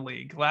worst in the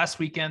league. Last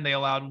weekend, they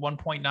allowed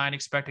 1.9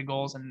 expected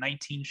goals and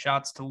 19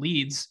 shots to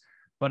Leeds,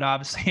 but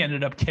obviously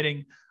ended up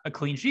getting a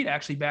clean sheet,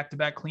 actually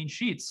back-to-back clean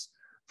sheets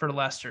for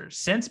Leicester.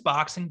 Since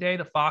Boxing Day,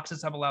 the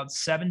Foxes have allowed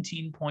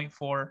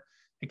 17.4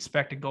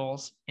 expected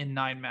goals in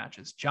 9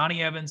 matches.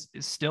 Johnny Evans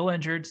is still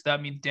injured, so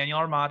that means Daniel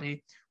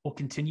Armati will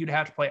continue to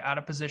have to play out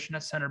of position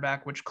at center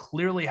back, which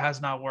clearly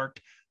has not worked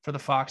for the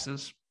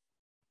Foxes.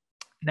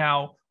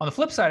 Now, on the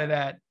flip side of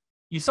that,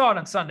 you saw it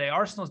on Sunday.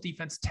 Arsenal's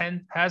defense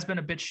has been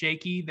a bit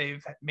shaky.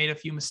 They've made a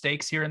few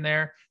mistakes here and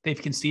there.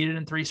 They've conceded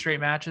in 3 straight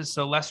matches.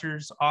 So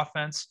Leicester's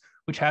offense,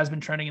 which has been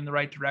trending in the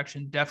right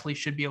direction, definitely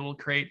should be able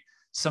to create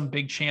some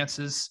big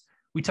chances.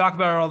 We talk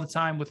about it all the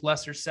time with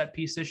Leicester's set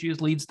piece issues,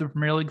 leads the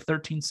Premier League,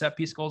 13 set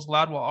piece goals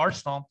allowed, while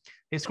Arsenal,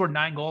 they scored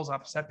 9 goals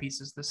off of set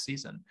pieces this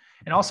season.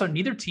 And also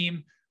neither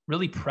team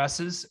really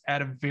presses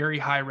at a very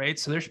high rate.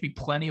 So there should be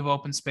plenty of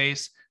open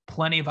space,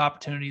 plenty of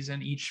opportunities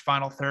in each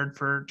final third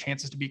for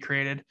chances to be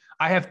created.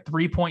 I have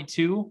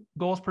 3.2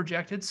 goals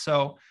projected.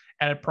 So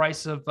at a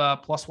price of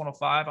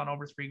 +105 on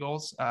over 3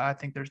 goals, I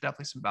think there's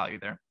definitely some value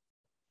there.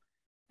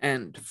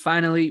 And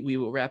finally, we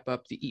will wrap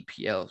up the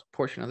EPL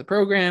portion of the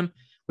program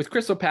with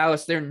Crystal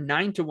Palace. They're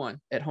 9-1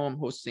 at home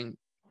hosting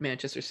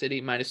Manchester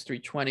City,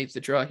 -320.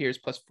 The draw here is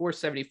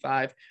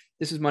 +475.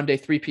 This is Monday,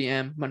 3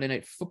 p.m., Monday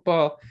Night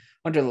Football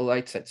under the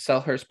lights at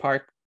Selhurst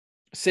Park.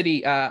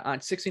 City on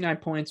 69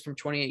 points from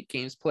 28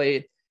 games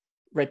played.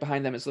 Right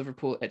behind them is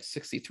Liverpool at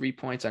 63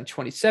 points on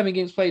 27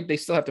 games played. They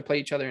still have to play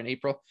each other in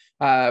April.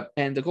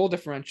 And the goal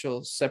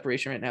differential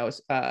separation right now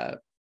is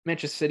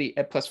Manchester City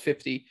at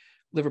 +50,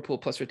 Liverpool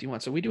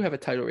 +51. So we do have a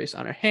title race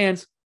on our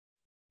hands.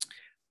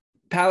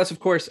 Palace, of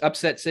course,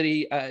 upset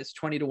City is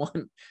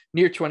 20-1,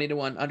 near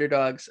 20-1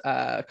 underdogs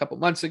a couple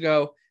months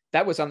ago.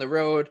 That was on the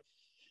road.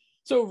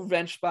 So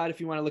revenge spot, if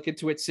you want to look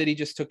into it. City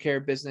just took care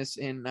of business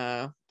in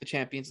the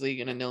Champions League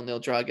in a 0-0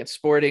 draw against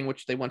Sporting,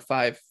 which they won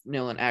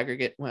 5-0 in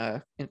aggregate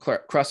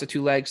across the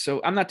 2 legs.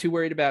 So I'm not too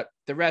worried about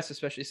the rest,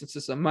 especially since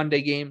this is a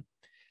Monday game.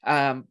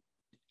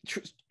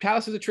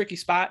 Palace is a tricky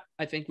spot.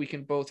 I think we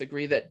can both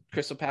agree that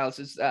Crystal Palace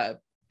is,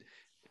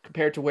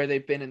 compared to where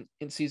they've been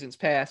in seasons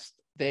past,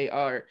 they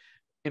are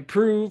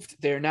improved.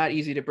 They're not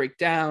easy to break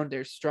down.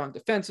 They're strong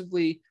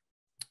defensively.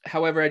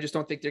 However, I just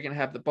don't think they're going to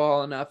have the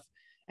ball enough.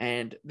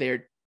 And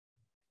I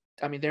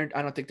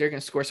don't think they're going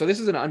to score. So this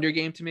is an under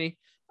game to me.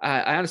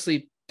 I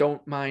honestly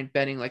don't mind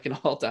betting like an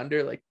alt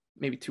under, like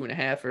maybe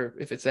 2.5, or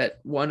if it's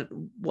at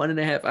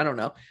 1.5, I don't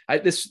know.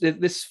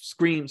 This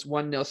screams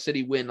 1-0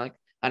 City win, like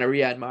on a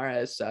Riyad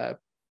Mahrez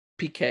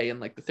PK in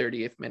like the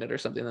 30th minute or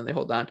something. Then they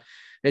hold on.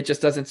 It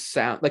just doesn't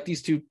sound like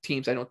these 2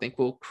 teams, I don't think,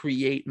 will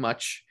create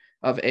much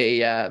of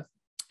an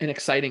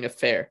exciting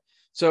affair.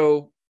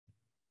 So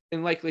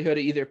in likelihood,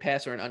 either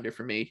pass or an under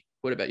for me.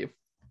 What about you?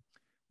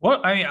 Well,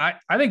 I mean,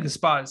 I think the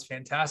spot is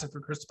fantastic for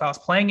Crystal Palace.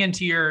 Playing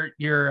into your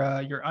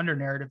under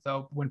narrative,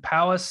 though, when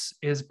Palace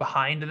is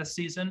behind this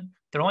season,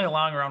 they're only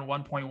allowing around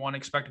 1.1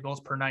 expected goals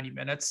per 90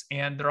 minutes,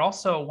 and they're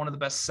also one of the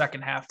best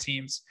second half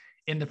teams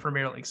in the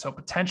Premier League. So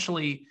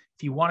potentially,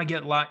 if you want to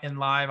get in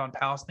live on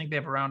Palace, I think they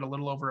have around a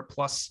little over a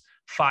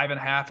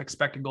 +5.5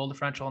 expected goal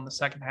differential in the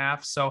second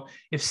half. So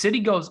if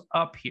City goes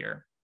up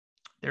here,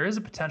 there is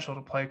a potential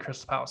to play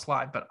Crystal Palace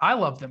live, but I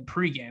love them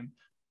pregame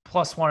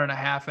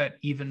 +1.5 at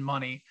even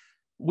money.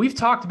 we've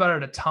talked about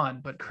it a ton,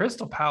 but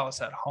Crystal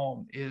Palace at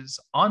home is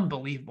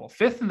unbelievable.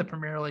 5th in the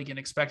Premier League in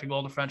expected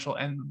goal differential.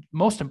 And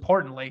most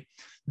importantly,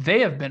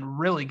 they have been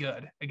really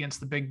good against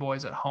the big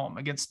boys at home.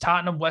 Against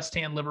Tottenham, West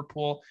Ham,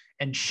 Liverpool,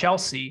 and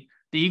Chelsea,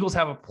 the Eagles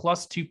have a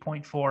plus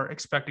 2.4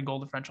 expected goal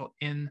differential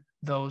in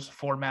those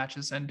 4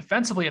 matches. And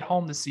defensively at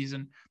home this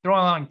season, they're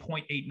only allowing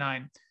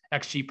 0.89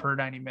 XG per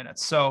 90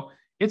 minutes. So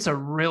it's a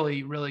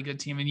really, really good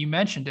team. And you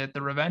mentioned it,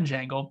 the revenge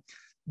angle.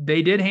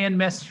 They did hand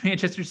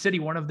Manchester City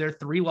one of their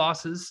 3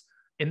 losses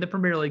in the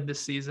Premier League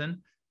this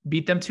season,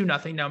 beat them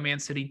 2-0. Now, Man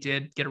City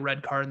did get a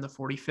red card in the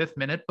 45th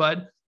minute,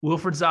 but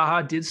Wilfried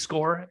Zaha did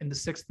score in the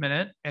 6th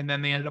minute, and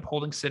then they ended up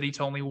holding City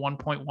to only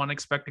 1.1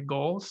 expected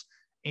goals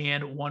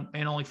and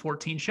only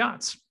 14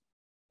 shots.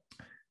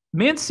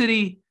 Man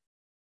City,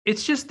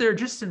 they're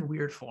just in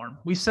weird form.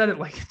 We've said it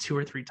like 2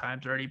 or 3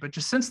 times already, but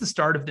just since the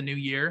start of the new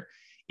year,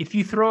 if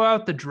you throw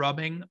out the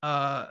drubbing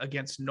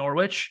against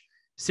Norwich,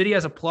 City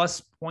has a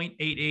plus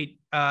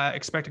 0.88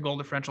 expected goal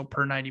differential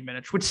per 90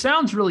 minutes, which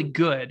sounds really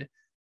good.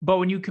 But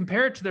when you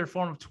compare it to their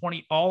form of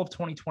all of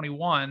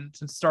 2021,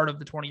 since the start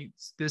of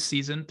this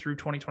season through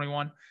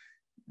 2021,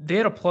 they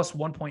had a plus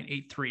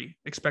 1.83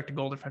 expected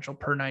goal differential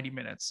per 90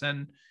 minutes.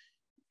 And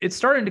it's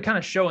starting to kind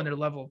of show in their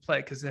level of play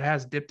because it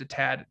has dipped a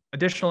tad.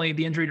 Additionally,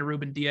 the injury to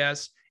Ruben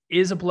Diaz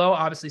is a blow.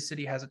 Obviously,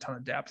 City has a ton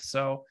of depth.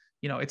 So,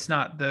 it's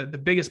not the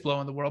biggest blow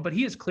in the world, but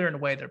he is clearing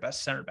away their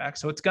best center back.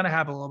 So it's going to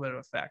have a little bit of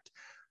effect.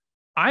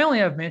 I only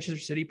have Manchester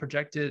City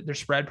their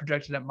spread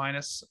projected at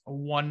minus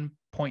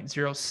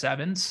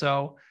 1.07.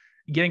 So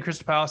getting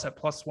Crystal Palace at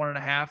plus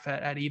 1.5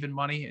 at even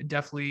money, it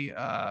definitely,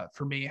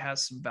 for me,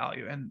 has some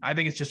value. And I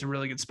think it's just a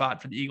really good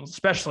spot for the Eagles,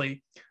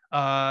 especially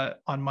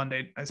on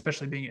Monday,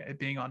 especially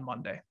being on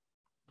Monday.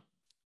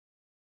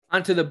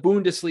 On to the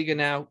Bundesliga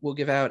now. We'll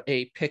give out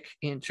a pick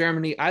in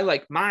Germany. I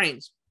like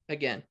Mainz.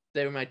 Again,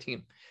 they were my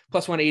team.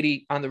 Plus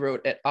 180 on the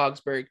road at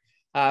Augsburg.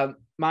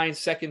 Mainz,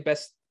 second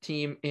best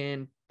team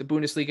in the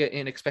Bundesliga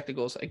in expected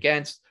goals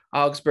against.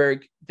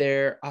 Augsburg,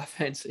 their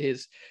offense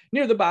is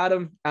near the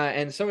bottom,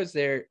 and so is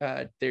their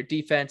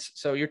defense.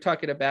 So you're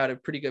talking about a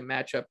pretty good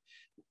matchup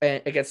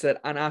against an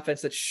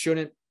offense that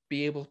shouldn't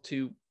be able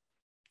to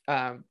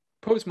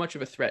pose much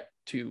of a threat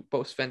to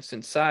both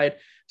Svensson side.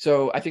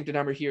 So I think the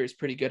number here is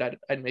pretty good.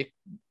 I'd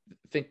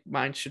think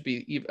mine should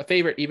be a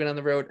favorite even on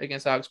the road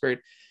against Augsburg.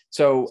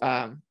 So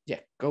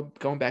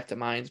going back to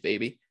Mainz,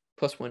 baby,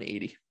 plus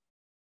 180.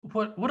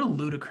 What a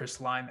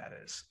ludicrous line that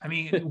is. I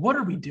mean, what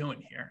are we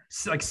doing here?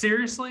 Like,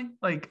 seriously?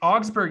 Like,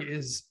 Augsburg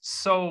is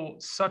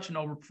such an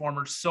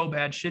overperformer, so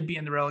bad, should be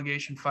in the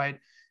relegation fight.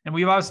 And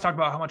we've always talked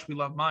about how much we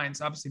love Mainz.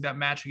 Obviously, that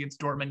match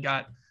against Dortmund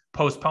got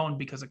postponed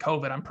because of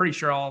COVID. I'm pretty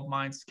sure all of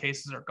Mainz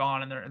cases are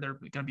gone and they're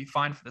going to be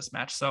fine for this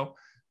match. So,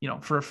 I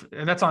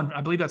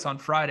believe that's on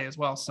Friday as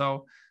well.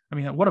 So, I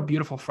mean, what a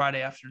beautiful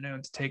Friday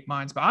afternoon to take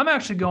Mainz. But I'm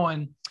actually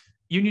going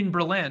Union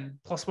Berlin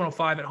plus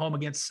 105 at home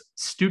against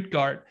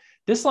Stuttgart.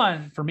 This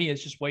line for me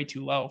is just way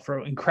too low for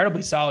an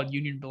incredibly solid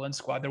Union Berlin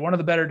squad. They're one of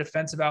the better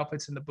defensive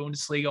outfits in the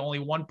Bundesliga, only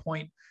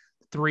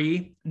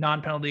 1.3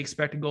 non-penalty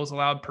expected goals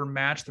allowed per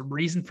match. The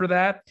reason for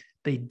that,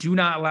 they do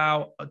not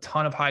allow a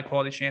ton of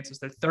high-quality chances.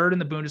 They're third in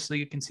the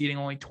Bundesliga, conceding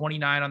only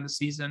 29 on the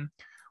season.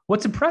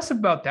 What's impressive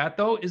about that,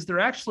 though, is they're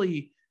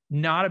actually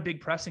not a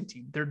big pressing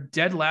team. They're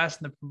dead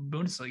last in the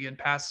Bundesliga in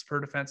passes per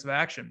defensive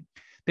action.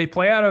 They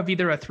play out of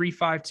either a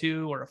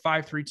 3-5-2 or a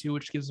 5-3-2,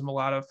 which gives them a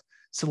lot of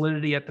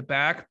solidity at the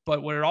back.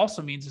 But what it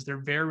also means is they're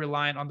very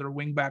reliant on their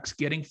wing backs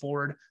getting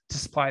forward to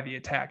supply the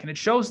attack. And it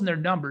shows in their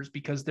numbers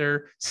because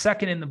they're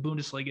second in the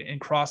Bundesliga in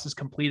crosses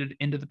completed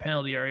into the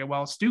penalty area,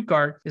 while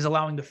Stuttgart is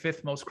allowing the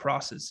 5th most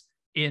crosses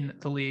in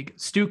the league.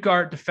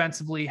 Stuttgart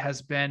defensively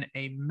has been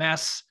a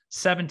mess.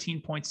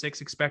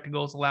 17.6 expected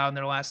goals allowed in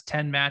their last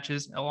 10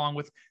 matches, along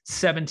with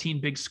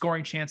 17 big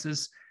scoring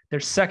chances. They're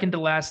second to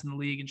last in the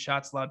league in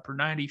shots allowed per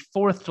 90,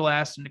 fourth to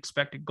last in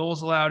expected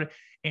goals allowed,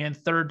 and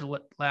third to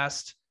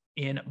last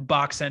in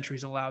box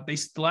entries allowed.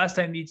 The last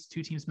time these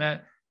two teams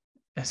met,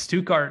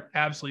 Stuttgart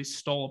absolutely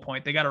stole a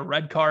point. They got a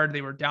red card.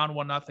 They were down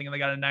 1-0 and they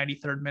got a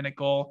 93rd minute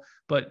goal,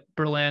 but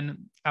Berlin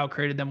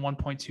outcreated them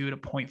 1.2 to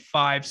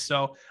 0.5.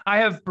 So I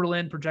have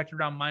Berlin projected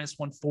around minus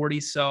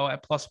 140. So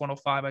at plus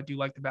 105, I do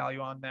like the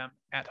value on them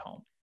at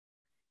home.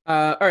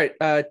 All right.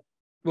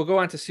 We'll go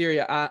on to Serie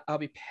A. I'll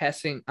be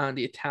passing on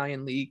the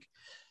Italian league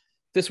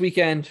this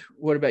weekend.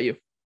 What about you?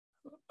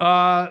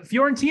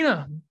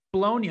 Fiorentina,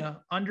 Bologna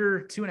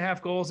under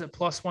 2.5 goals at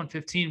plus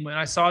 115. When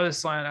I saw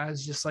this line, I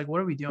was just like, what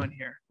are we doing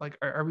here? Like,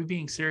 are we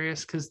being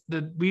serious? Because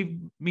me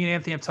and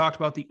Anthony have talked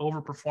about the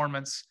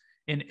overperformance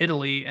in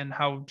Italy and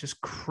how just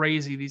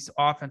crazy these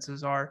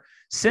offenses are.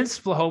 Since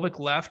Vlahovic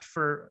left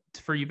for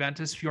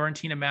Juventus,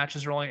 Fiorentina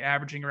matches are only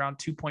averaging around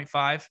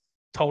 2.5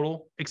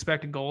 total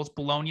expected goals.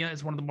 Bologna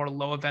is one of the more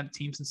low event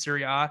teams in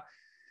Serie A.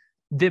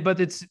 But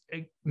it's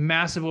a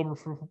massive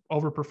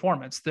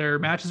overperformance. Their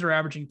matches are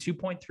averaging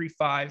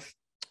 2.35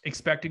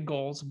 expected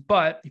goals,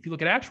 but if you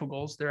look at actual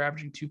goals, they're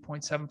averaging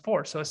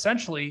 2.74. So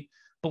essentially,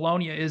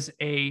 Bologna is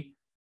a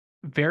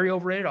very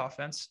overrated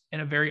offense and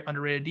a very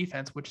underrated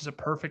defense, which is a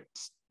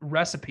perfect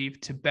recipe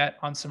to bet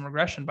on some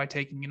regression by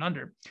taking an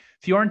under.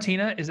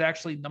 Fiorentina is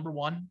actually number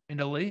one in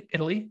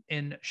Italy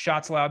in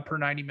shots allowed per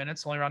 90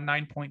 minutes, only around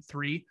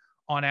 9.3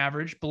 on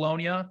average.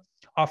 Bologna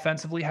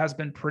offensively has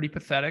been pretty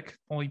pathetic,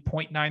 only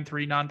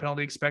 0.93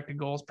 non-penalty expected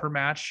goals per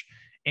match,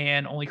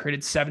 and only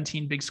created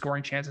 17 big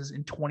scoring chances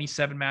in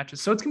 27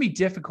 matches. So it's going to be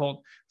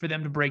difficult for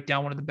them to break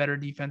down one of the better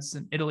defenses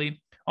in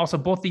Italy. Also,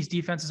 both these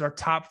defenses are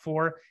top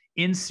four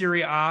in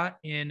Serie A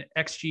in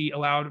XG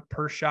allowed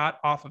per shot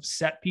off of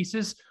set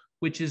pieces,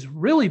 which is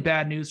really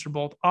bad news for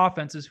both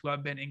offenses who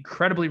have been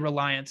incredibly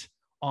reliant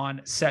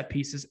on set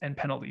pieces and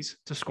penalties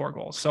to score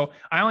goals. So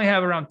I only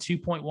have around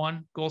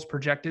 2.1 goals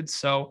projected.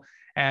 So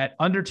at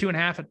under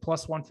 2.5 at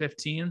plus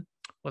 115,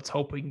 let's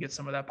hope we can get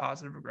some of that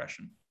positive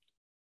regression.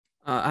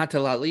 Onto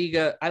La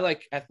Liga. I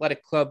like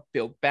Athletic Club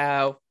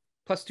Bilbao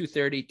plus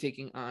 230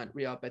 taking on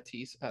Real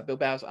Betis.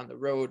 Bilbao's on the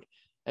road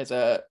as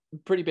a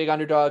pretty big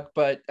underdog,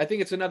 but I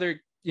think it's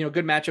another,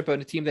 good matchup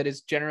on a team that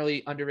is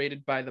generally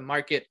underrated by the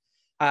market.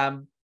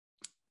 Real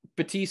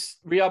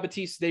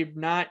Betis, they're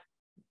not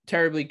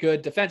terribly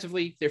good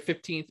defensively. They're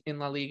 15th in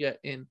La Liga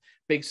in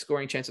big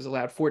scoring chances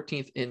allowed,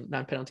 14th in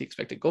non-penalty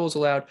expected goals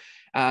allowed.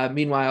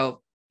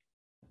 Meanwhile,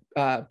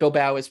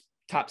 Bilbao is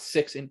top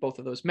 6 in both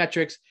of those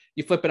metrics.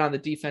 You flip it on the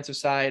defensive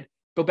side,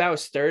 Bilbao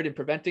is third in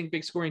preventing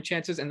big scoring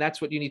chances, and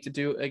that's what you need to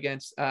do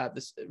against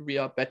this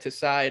Real Betis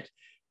side,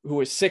 who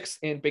is 6th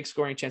in big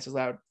scoring chances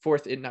allowed,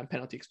 4th in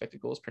non-penalty expected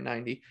goals per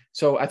 90.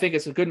 So I think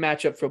it's a good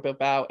matchup for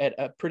Bilbao at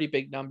a pretty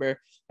big number.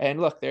 And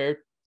look, they're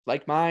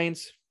like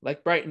Mainz,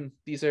 like Brighton.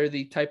 These are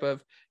the type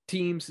of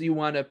teams you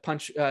want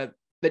to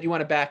that you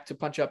want to back to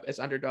punch up as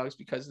underdogs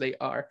because they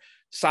are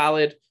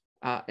solid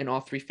in all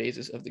three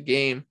phases of the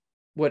game.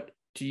 What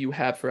do you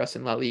have for us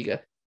in La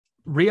Liga?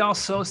 Real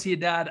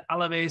Sociedad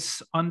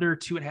Alaves under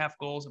 2.5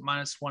 goals at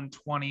minus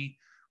 120.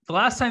 The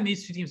last time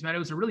these two teams met, it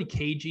was a really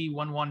cagey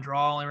 1-1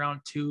 draw. Only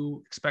around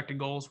 2 expected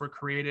goals were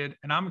created,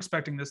 and I'm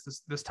expecting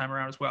this time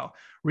around as well.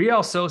 Real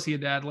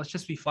Sociedad, let's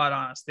just be flat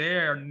honest, they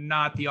are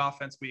not the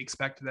offense we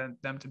expected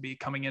them to be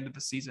coming into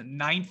the season.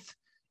 9th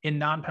in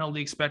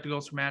non-penalty expected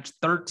goals per match,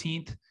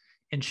 13th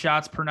in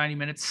shots per 90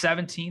 minutes,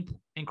 17th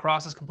in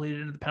crosses completed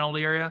into the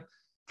penalty area.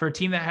 For a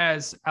team that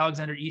has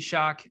Alexander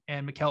Isak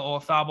and Mikel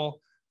Oyarzabal,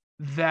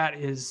 that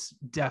is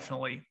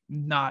definitely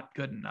not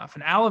good enough.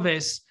 And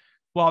Alaves,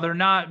 while they're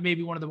not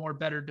maybe one of the more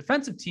better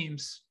defensive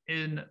teams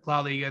in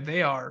La Liga,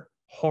 they are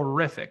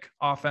horrific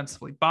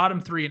offensively. Bottom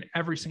 3 in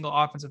every single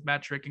offensive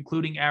metric,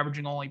 including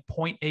averaging only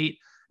 0.8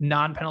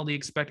 non-penalty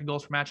expected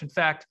goals per match. In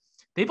fact,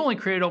 they've only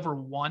created over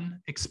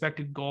 1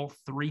 expected goal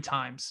 3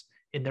 times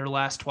in their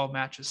last 12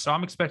 matches. So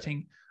I'm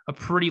expecting a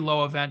pretty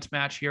low event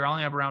match here. I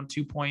only have around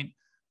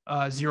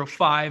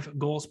 2.05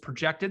 goals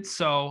projected.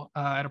 So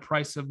at a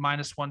price of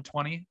minus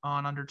 120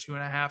 on under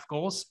 2.5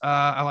 goals,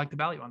 I like the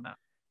value on that.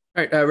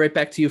 All right, right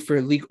back to you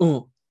for Ligue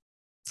 1.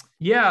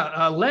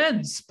 Yeah,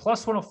 Lens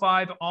plus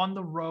 105 on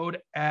the road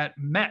at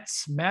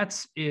Metz.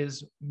 Metz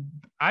is,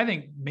 I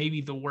think,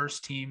 maybe the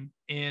worst team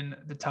in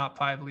the top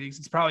 5 leagues.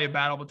 It's probably a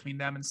battle between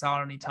them and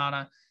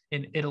Salernitana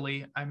in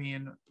Italy. I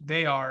mean,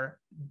 they are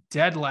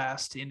dead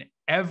last in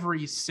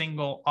every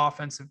single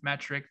offensive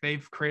metric.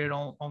 They've created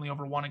only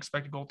over 1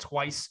 expected goal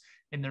twice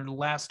in their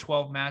last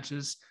 12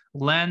 matches.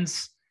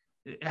 Lens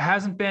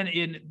hasn't been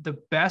in the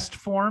best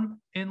form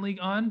in Ligue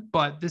 1,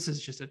 but this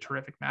is just a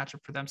terrific matchup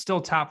for them.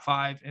 Still top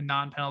 5 in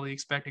non-penalty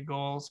expected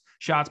goals,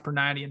 shots per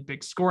 90, and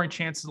big scoring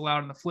chances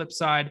allowed on the flip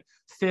side.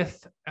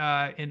 5th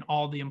in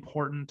all the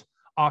important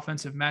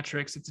offensive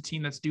metrics. It's a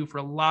team that's due for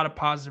a lot of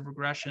positive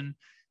regression.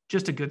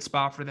 Just a good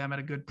spot for them at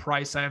a good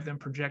price. I have them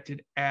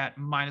projected at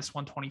minus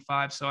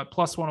 125. So at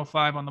plus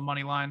 105 on the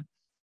money line,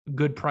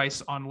 good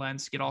price on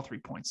Lens. Get all 3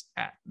 points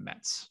at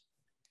Metz.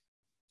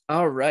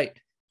 All right.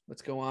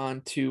 Let's go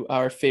on to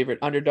our favorite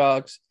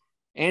underdogs.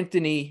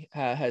 Anthony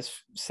has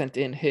sent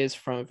in his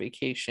from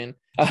vacation,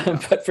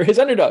 but for his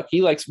underdog,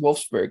 he likes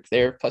Wolfsburg.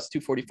 They're plus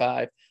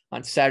 245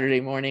 on Saturday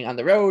morning on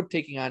the road,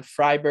 taking on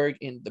Freiburg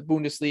in the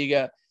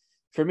Bundesliga.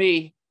 For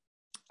me,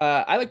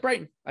 I like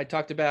Brighton. I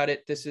talked about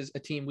it. This is a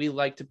team we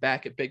like to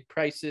back at big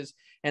prices,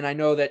 and I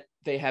know that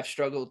they have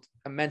struggled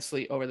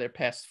immensely over their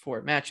past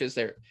 4 matches.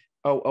 They're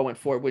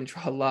 0-4 win,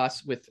 draw,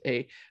 loss with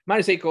a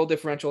 -8 goal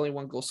differential, only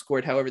 1 goal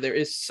scored. However, there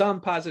is some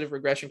positive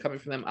regression coming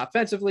from them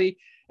offensively,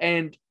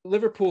 and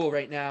Liverpool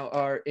right now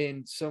are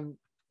in some,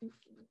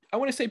 I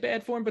want to say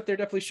bad form, but they're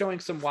definitely showing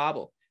some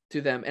wobble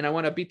to them, and I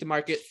want to beat the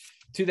market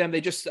to them.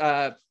 They just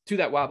to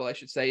that wobble, I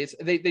should say, is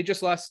they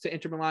just lost to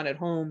Inter Milan at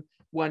home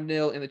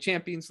 1-0 in the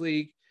Champions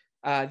League.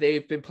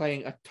 They've been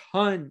playing a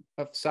ton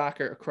of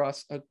soccer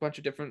across a bunch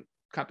of different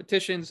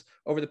competitions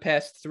over the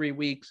past 3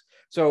 weeks.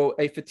 So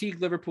a fatigued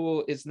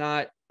Liverpool is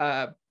not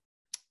a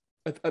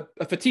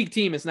fatigued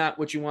team is not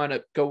what you want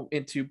to go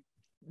into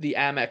the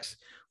Amex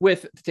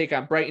with to take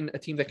on Brighton, a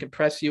team that can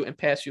press you and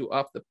pass you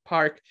off the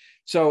park.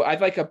 So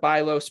I'd like a buy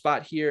low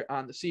spot here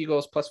on the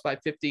Seagulls plus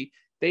 550.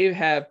 They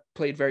have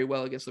played very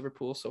well against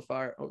Liverpool so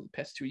far over the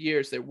past 2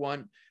 years. They're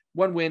one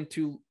win,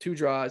 two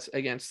draws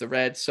against the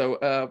Reds.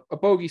 So a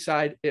bogey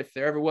side, if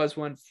there ever was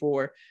one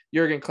for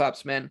Jurgen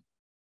Klopp's men.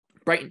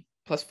 Brighton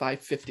plus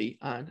 550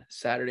 on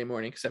Saturday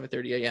morning,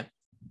 7:30 a.m.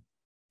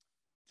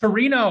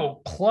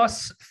 Torino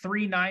plus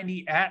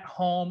 390 at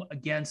home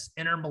against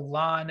Inter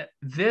Milan.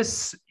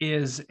 This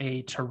is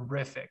a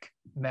terrific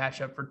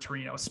matchup for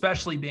Torino,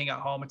 especially being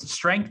at home. It's a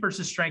strength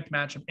versus strength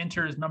matchup.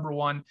 Inter is number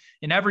one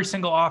in every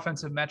single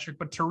offensive metric,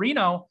 but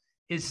Torino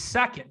is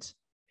second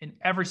in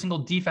every single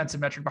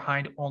defensive metric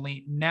behind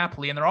only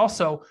Napoli. And they're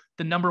also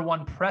the number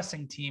one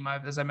pressing team,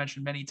 as I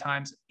mentioned many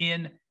times,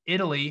 in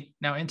Italy.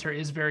 Now, Inter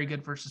is very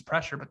good versus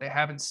pressure, but they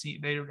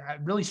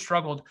really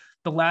struggled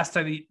the last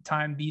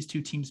time these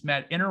two teams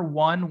met. Inter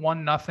won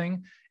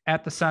 1-0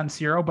 at the San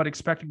Siro, but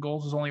expected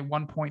goals was only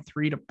 1.3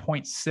 to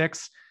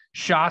 0.6.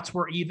 Shots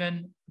were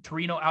even.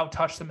 Torino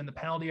outtouched them in the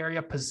penalty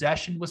area.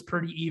 Possession was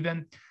pretty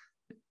even.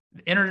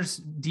 Inter's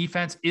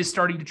defense is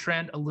starting to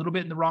trend a little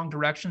bit in the wrong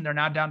direction. They're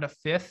now down to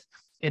 5th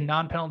in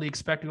non-penalty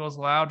expected goals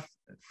allowed,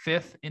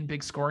 5th in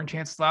big scoring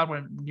chances allowed.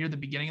 When near the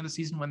beginning of the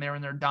season, when they were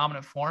in their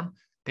dominant form,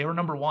 they were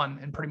number one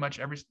in pretty much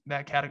every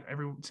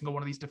single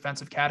one of these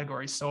defensive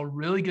categories. So a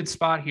really good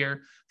spot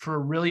here for a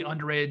really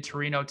underrated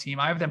Torino team.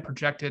 I have them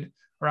projected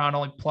around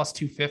only plus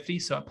 250.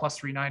 So at plus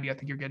 390, I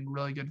think you're getting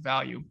really good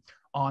value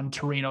on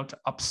Torino to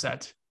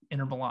upset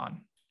Inter Milan.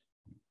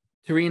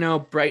 Torino,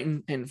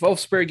 Brighton, and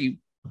Wolfsburg. You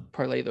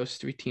parlay those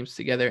three teams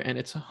together, and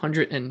it's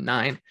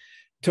 109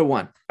 to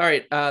 1. All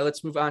right,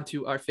 let's move on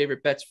to our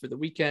favorite bets for the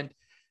weekend.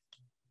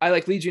 I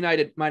like Leeds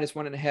United minus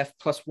 1.5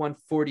 plus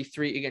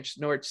 143 against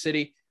Norwich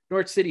City.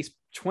 Norwich City's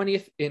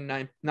 20th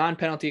in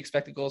non-penalty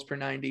expected goals per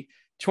 90,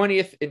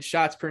 20th in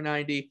shots per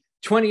 90,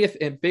 20th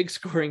in big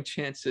scoring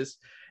chances,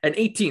 and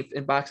 18th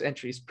in box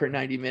entries per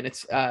 90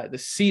 minutes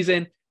this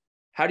season.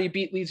 How do you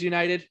beat Leeds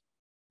United?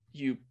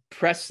 You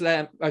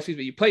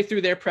you play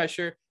through their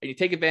pressure and you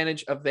take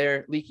advantage of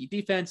their leaky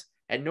defense.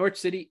 And Norwich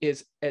City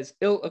is as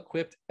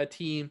ill-equipped a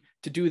team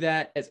to do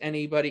that as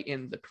anybody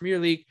in the Premier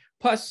League.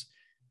 Plus,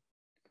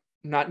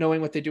 not knowing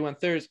what they do on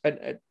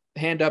Thursday,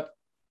 hand up,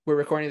 we're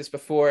recording this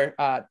before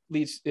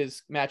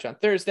Leeds' match on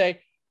Thursday.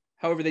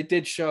 However, they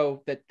did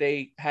show that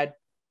they had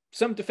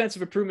some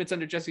defensive improvements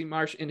under Jesse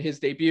Marsch in his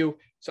debut.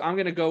 So I'm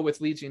going to go with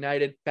Leeds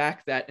United,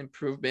 back that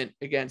improvement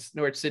against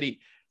Norwich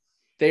City.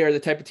 They are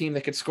the type of team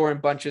that could score in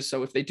bunches.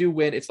 So if they do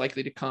win, it's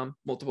likely to come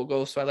multiple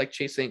goals. So I like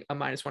chasing a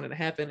minus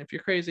 1.5. And if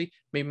you're crazy,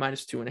 maybe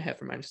minus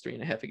 2.5 or minus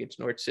 3.5 against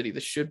Norwich City.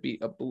 This should be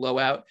a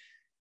blowout.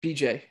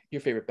 BJ, your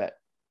favorite bet?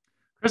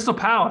 Crystal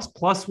Palace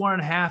plus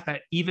 1.5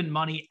 at even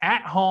money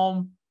at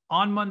home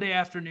on Monday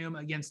afternoon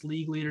against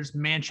league leaders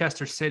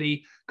Manchester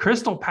City.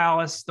 Crystal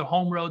Palace, the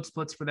home road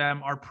splits for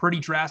them are pretty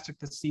drastic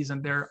this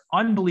season. They're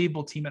an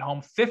unbelievable team at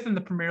home, 5th in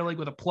the Premier League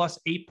with a plus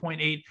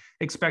 8.8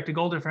 expected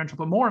goal differential.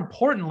 But more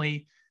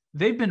importantly,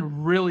 they've been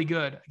really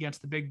good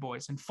against the big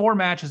boys. In 4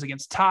 matches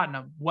against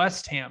Tottenham,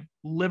 West Ham,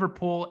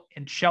 Liverpool,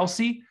 and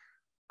Chelsea,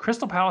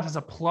 Crystal Palace has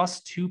a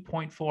plus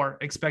 2.4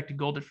 expected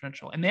goal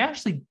differential. And they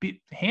actually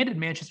handed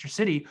Manchester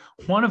City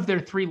one of their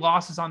 3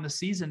 losses on the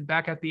season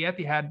back at the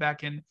Etihad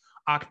back in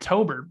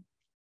October.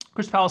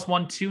 Crystal Palace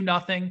won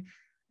 2-0.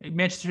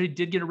 Manchester City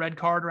did get a red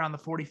card around the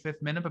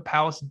 45th minute, but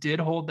Palace did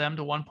hold them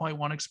to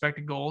 1.1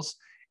 expected goals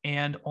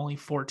and only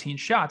 14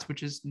 shots,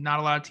 which is not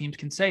a lot of teams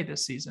can say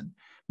this season.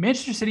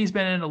 Manchester City's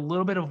been in a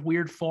little bit of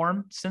weird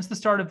form since the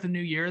start of the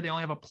new year. They only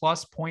have a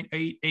plus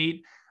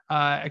 0.88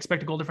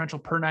 expected goal differential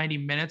per 90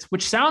 minutes,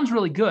 which sounds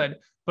really good.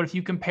 But if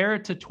you compare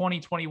it to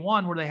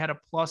 2021, where they had a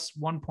plus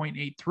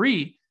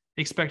 1.83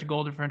 expected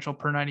goal differential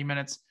per 90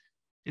 minutes,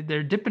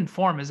 their dip in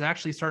form is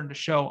actually starting to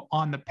show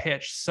on the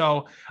pitch.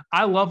 So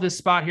I love this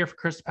spot here for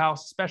Crystal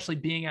Palace, especially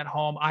being at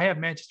home. I have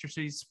Manchester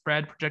City's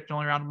spread projected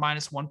only around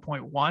minus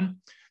 1.1.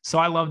 So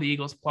I love the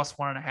Eagles plus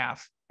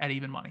 1.5 at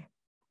even money.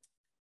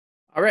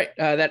 All right.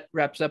 That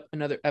wraps up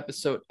another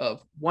episode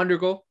of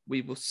Wondergoal.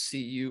 We will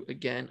see you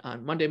again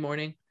on Monday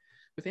morning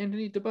with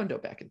Anthony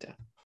DeBundo back in town.